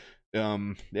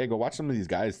 go watch some of these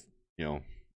guys,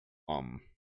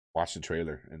 watch the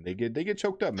trailer, and they get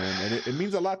choked up, man, and it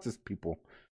means a lot to people.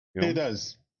 You know? It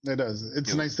does.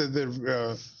 It's nice that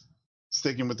they're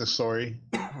sticking with the story,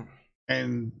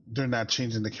 and they're not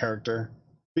changing the character.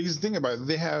 Because think about it,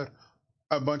 they have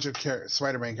a bunch of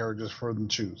Spider-Man characters for them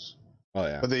to choose. Oh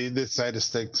yeah, but they decide to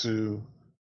stick to,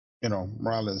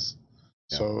 Morales.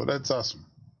 Yeah. So that's awesome.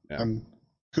 Yeah. And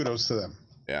kudos to them.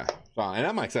 Yeah, and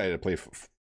I'm excited to play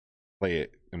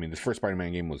it. I mean, the first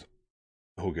Spider-Man game was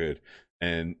so good,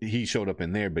 and he showed up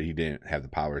in there, but he didn't have the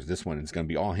powers. This one, it's gonna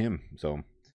be all him. So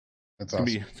that's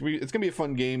awesome. It's gonna be a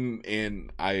fun game,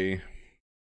 and I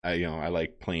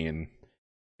like playing.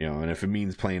 And if it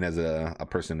means playing as a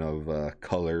person of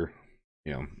color,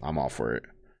 I'm all for it.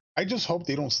 I just hope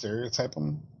they don't stereotype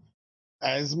him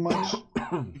as much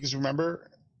because remember,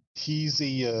 he's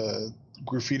a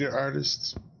graffiti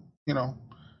artist.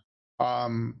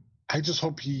 I just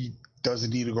hope he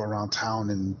doesn't need to go around town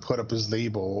and put up his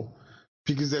label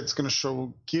because that's going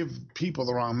to give people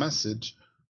the wrong message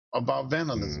about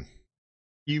vandalism.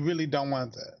 You really don't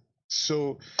want that.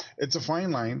 So it's a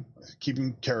fine line,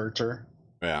 keeping character.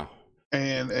 Yeah.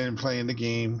 And playing the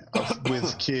game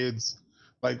with kids.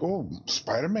 Like, oh,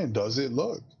 Spider-Man does it,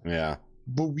 look. Yeah.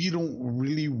 But we don't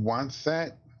really want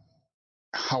that.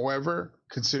 However,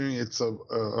 considering it's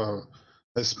a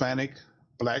Hispanic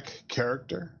black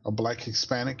character, a black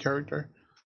Hispanic character,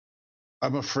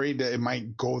 I'm afraid that it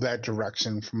might go that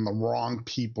direction from the wrong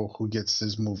people who gets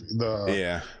this movie,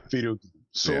 the video game.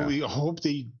 So we hope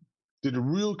they did a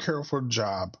real careful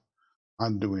job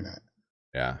on doing that.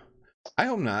 Yeah. I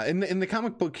hope not. In the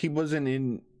comic book, he wasn't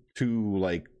into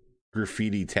like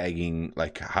graffiti tagging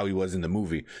like how he was in the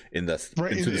movie Into the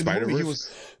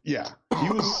Spider-Verse.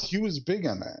 He was big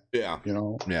on that. Yeah.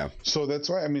 Yeah. So that's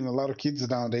why a lot of kids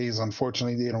nowadays,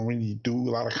 unfortunately, they don't really do a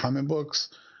lot of comic books,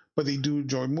 but they do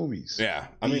enjoy movies. Yeah.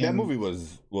 That movie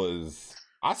was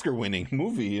Oscar-winning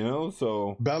movie,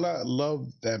 so Bella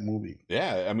loved that movie.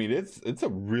 Yeah, it's a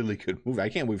really good movie. I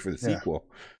can't wait for the sequel.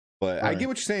 But I get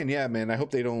what you're saying. Yeah, man. I hope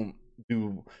they don't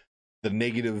do the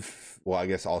negative. Well, I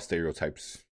guess all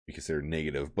stereotypes be considered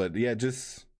negative, but I get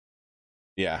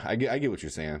what you're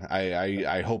saying.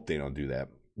 I hope they don't do that.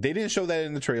 They didn't show that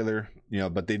in the trailer,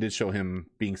 but they did show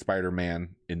him being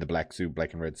Spider-Man in the black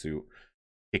and red suit,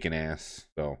 kicking ass.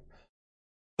 So,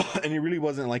 and he really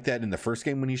wasn't like that in the first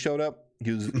game when he showed up.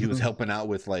 He was helping out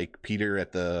with like Peter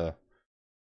at the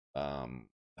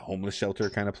homeless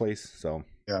shelter kind of place. So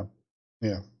yeah.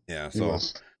 So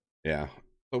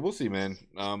but we'll see, man.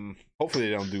 Hopefully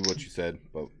they don't do what you said,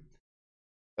 but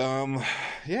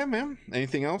yeah, man.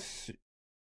 Anything else?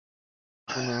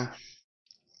 No,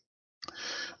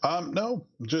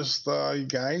 just you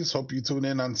guys. Hope you tune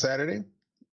in on Saturday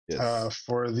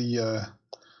for the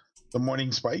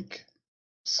morning spike.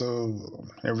 So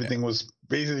everything was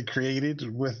basically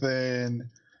created within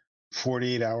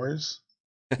 48 hours.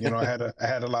 I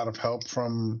had a lot of help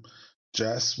from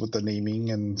Jess with the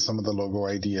naming and some of the logo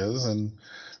ideas, and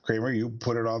Kramer, you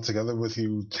put it all together with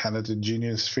you talented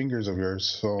genius fingers of yours.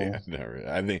 So I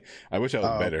wish I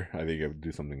was better. I think I would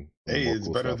do something. Hey, it's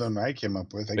better stuff than I came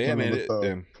up with. I came up with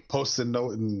a post-it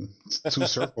note and 2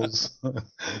 circles.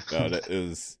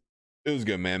 It was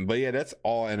good, man. But that's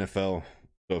all NFL.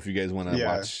 So if you guys want to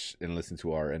watch and listen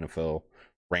to our NFL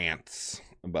rants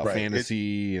about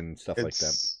fantasy and stuff like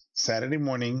that, Saturday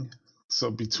morning. So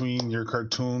between your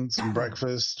cartoons and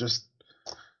breakfast, just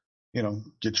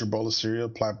get your bowl of cereal,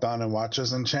 plop down and watch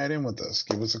us and chat in with us.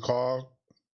 Give us a call.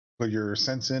 Put your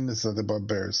sense in. It's nothing but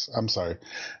Bears. I'm sorry,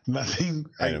 nothing.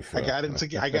 I got into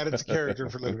character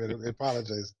for a little bit. I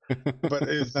apologize, but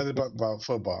it's nothing but about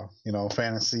football.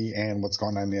 Fantasy and what's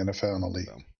going on in the NFL and the league.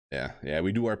 Yeah.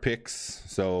 We do our picks.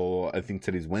 So I think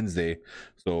today's Wednesday.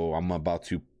 So I'm about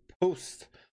to post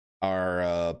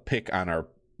our pick on our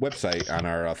website on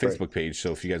our Facebook page.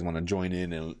 So if you guys want to join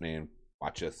in and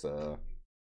watch us,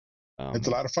 it's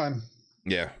a lot of fun.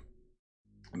 Yeah,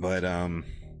 but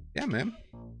yeah, man.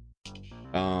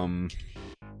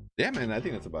 Yeah, man. I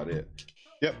think that's about it.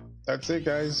 Yep, that's it,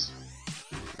 guys.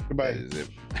 Goodbye. That is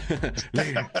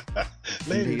it.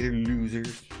 Later,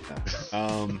 losers.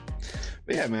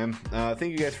 But yeah, man.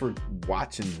 Thank you guys for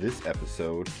watching this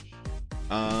episode.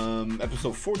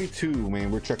 Episode 42,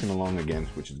 man. We're trucking along again,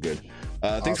 which is good.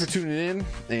 Thanks for tuning in,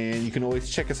 and you can always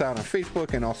check us out on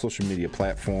Facebook and all social media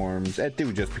platforms at Did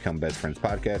We Just Become Best Friends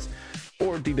Podcast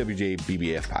or DWJ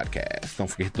BBF Podcast. Don't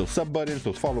forget those sub buttons,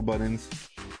 those follow buttons.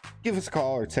 Give us a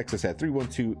call or text us at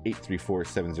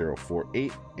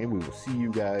 312-834-7048, and we will see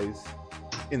you guys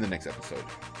in the next episode.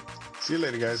 See you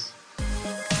later, guys.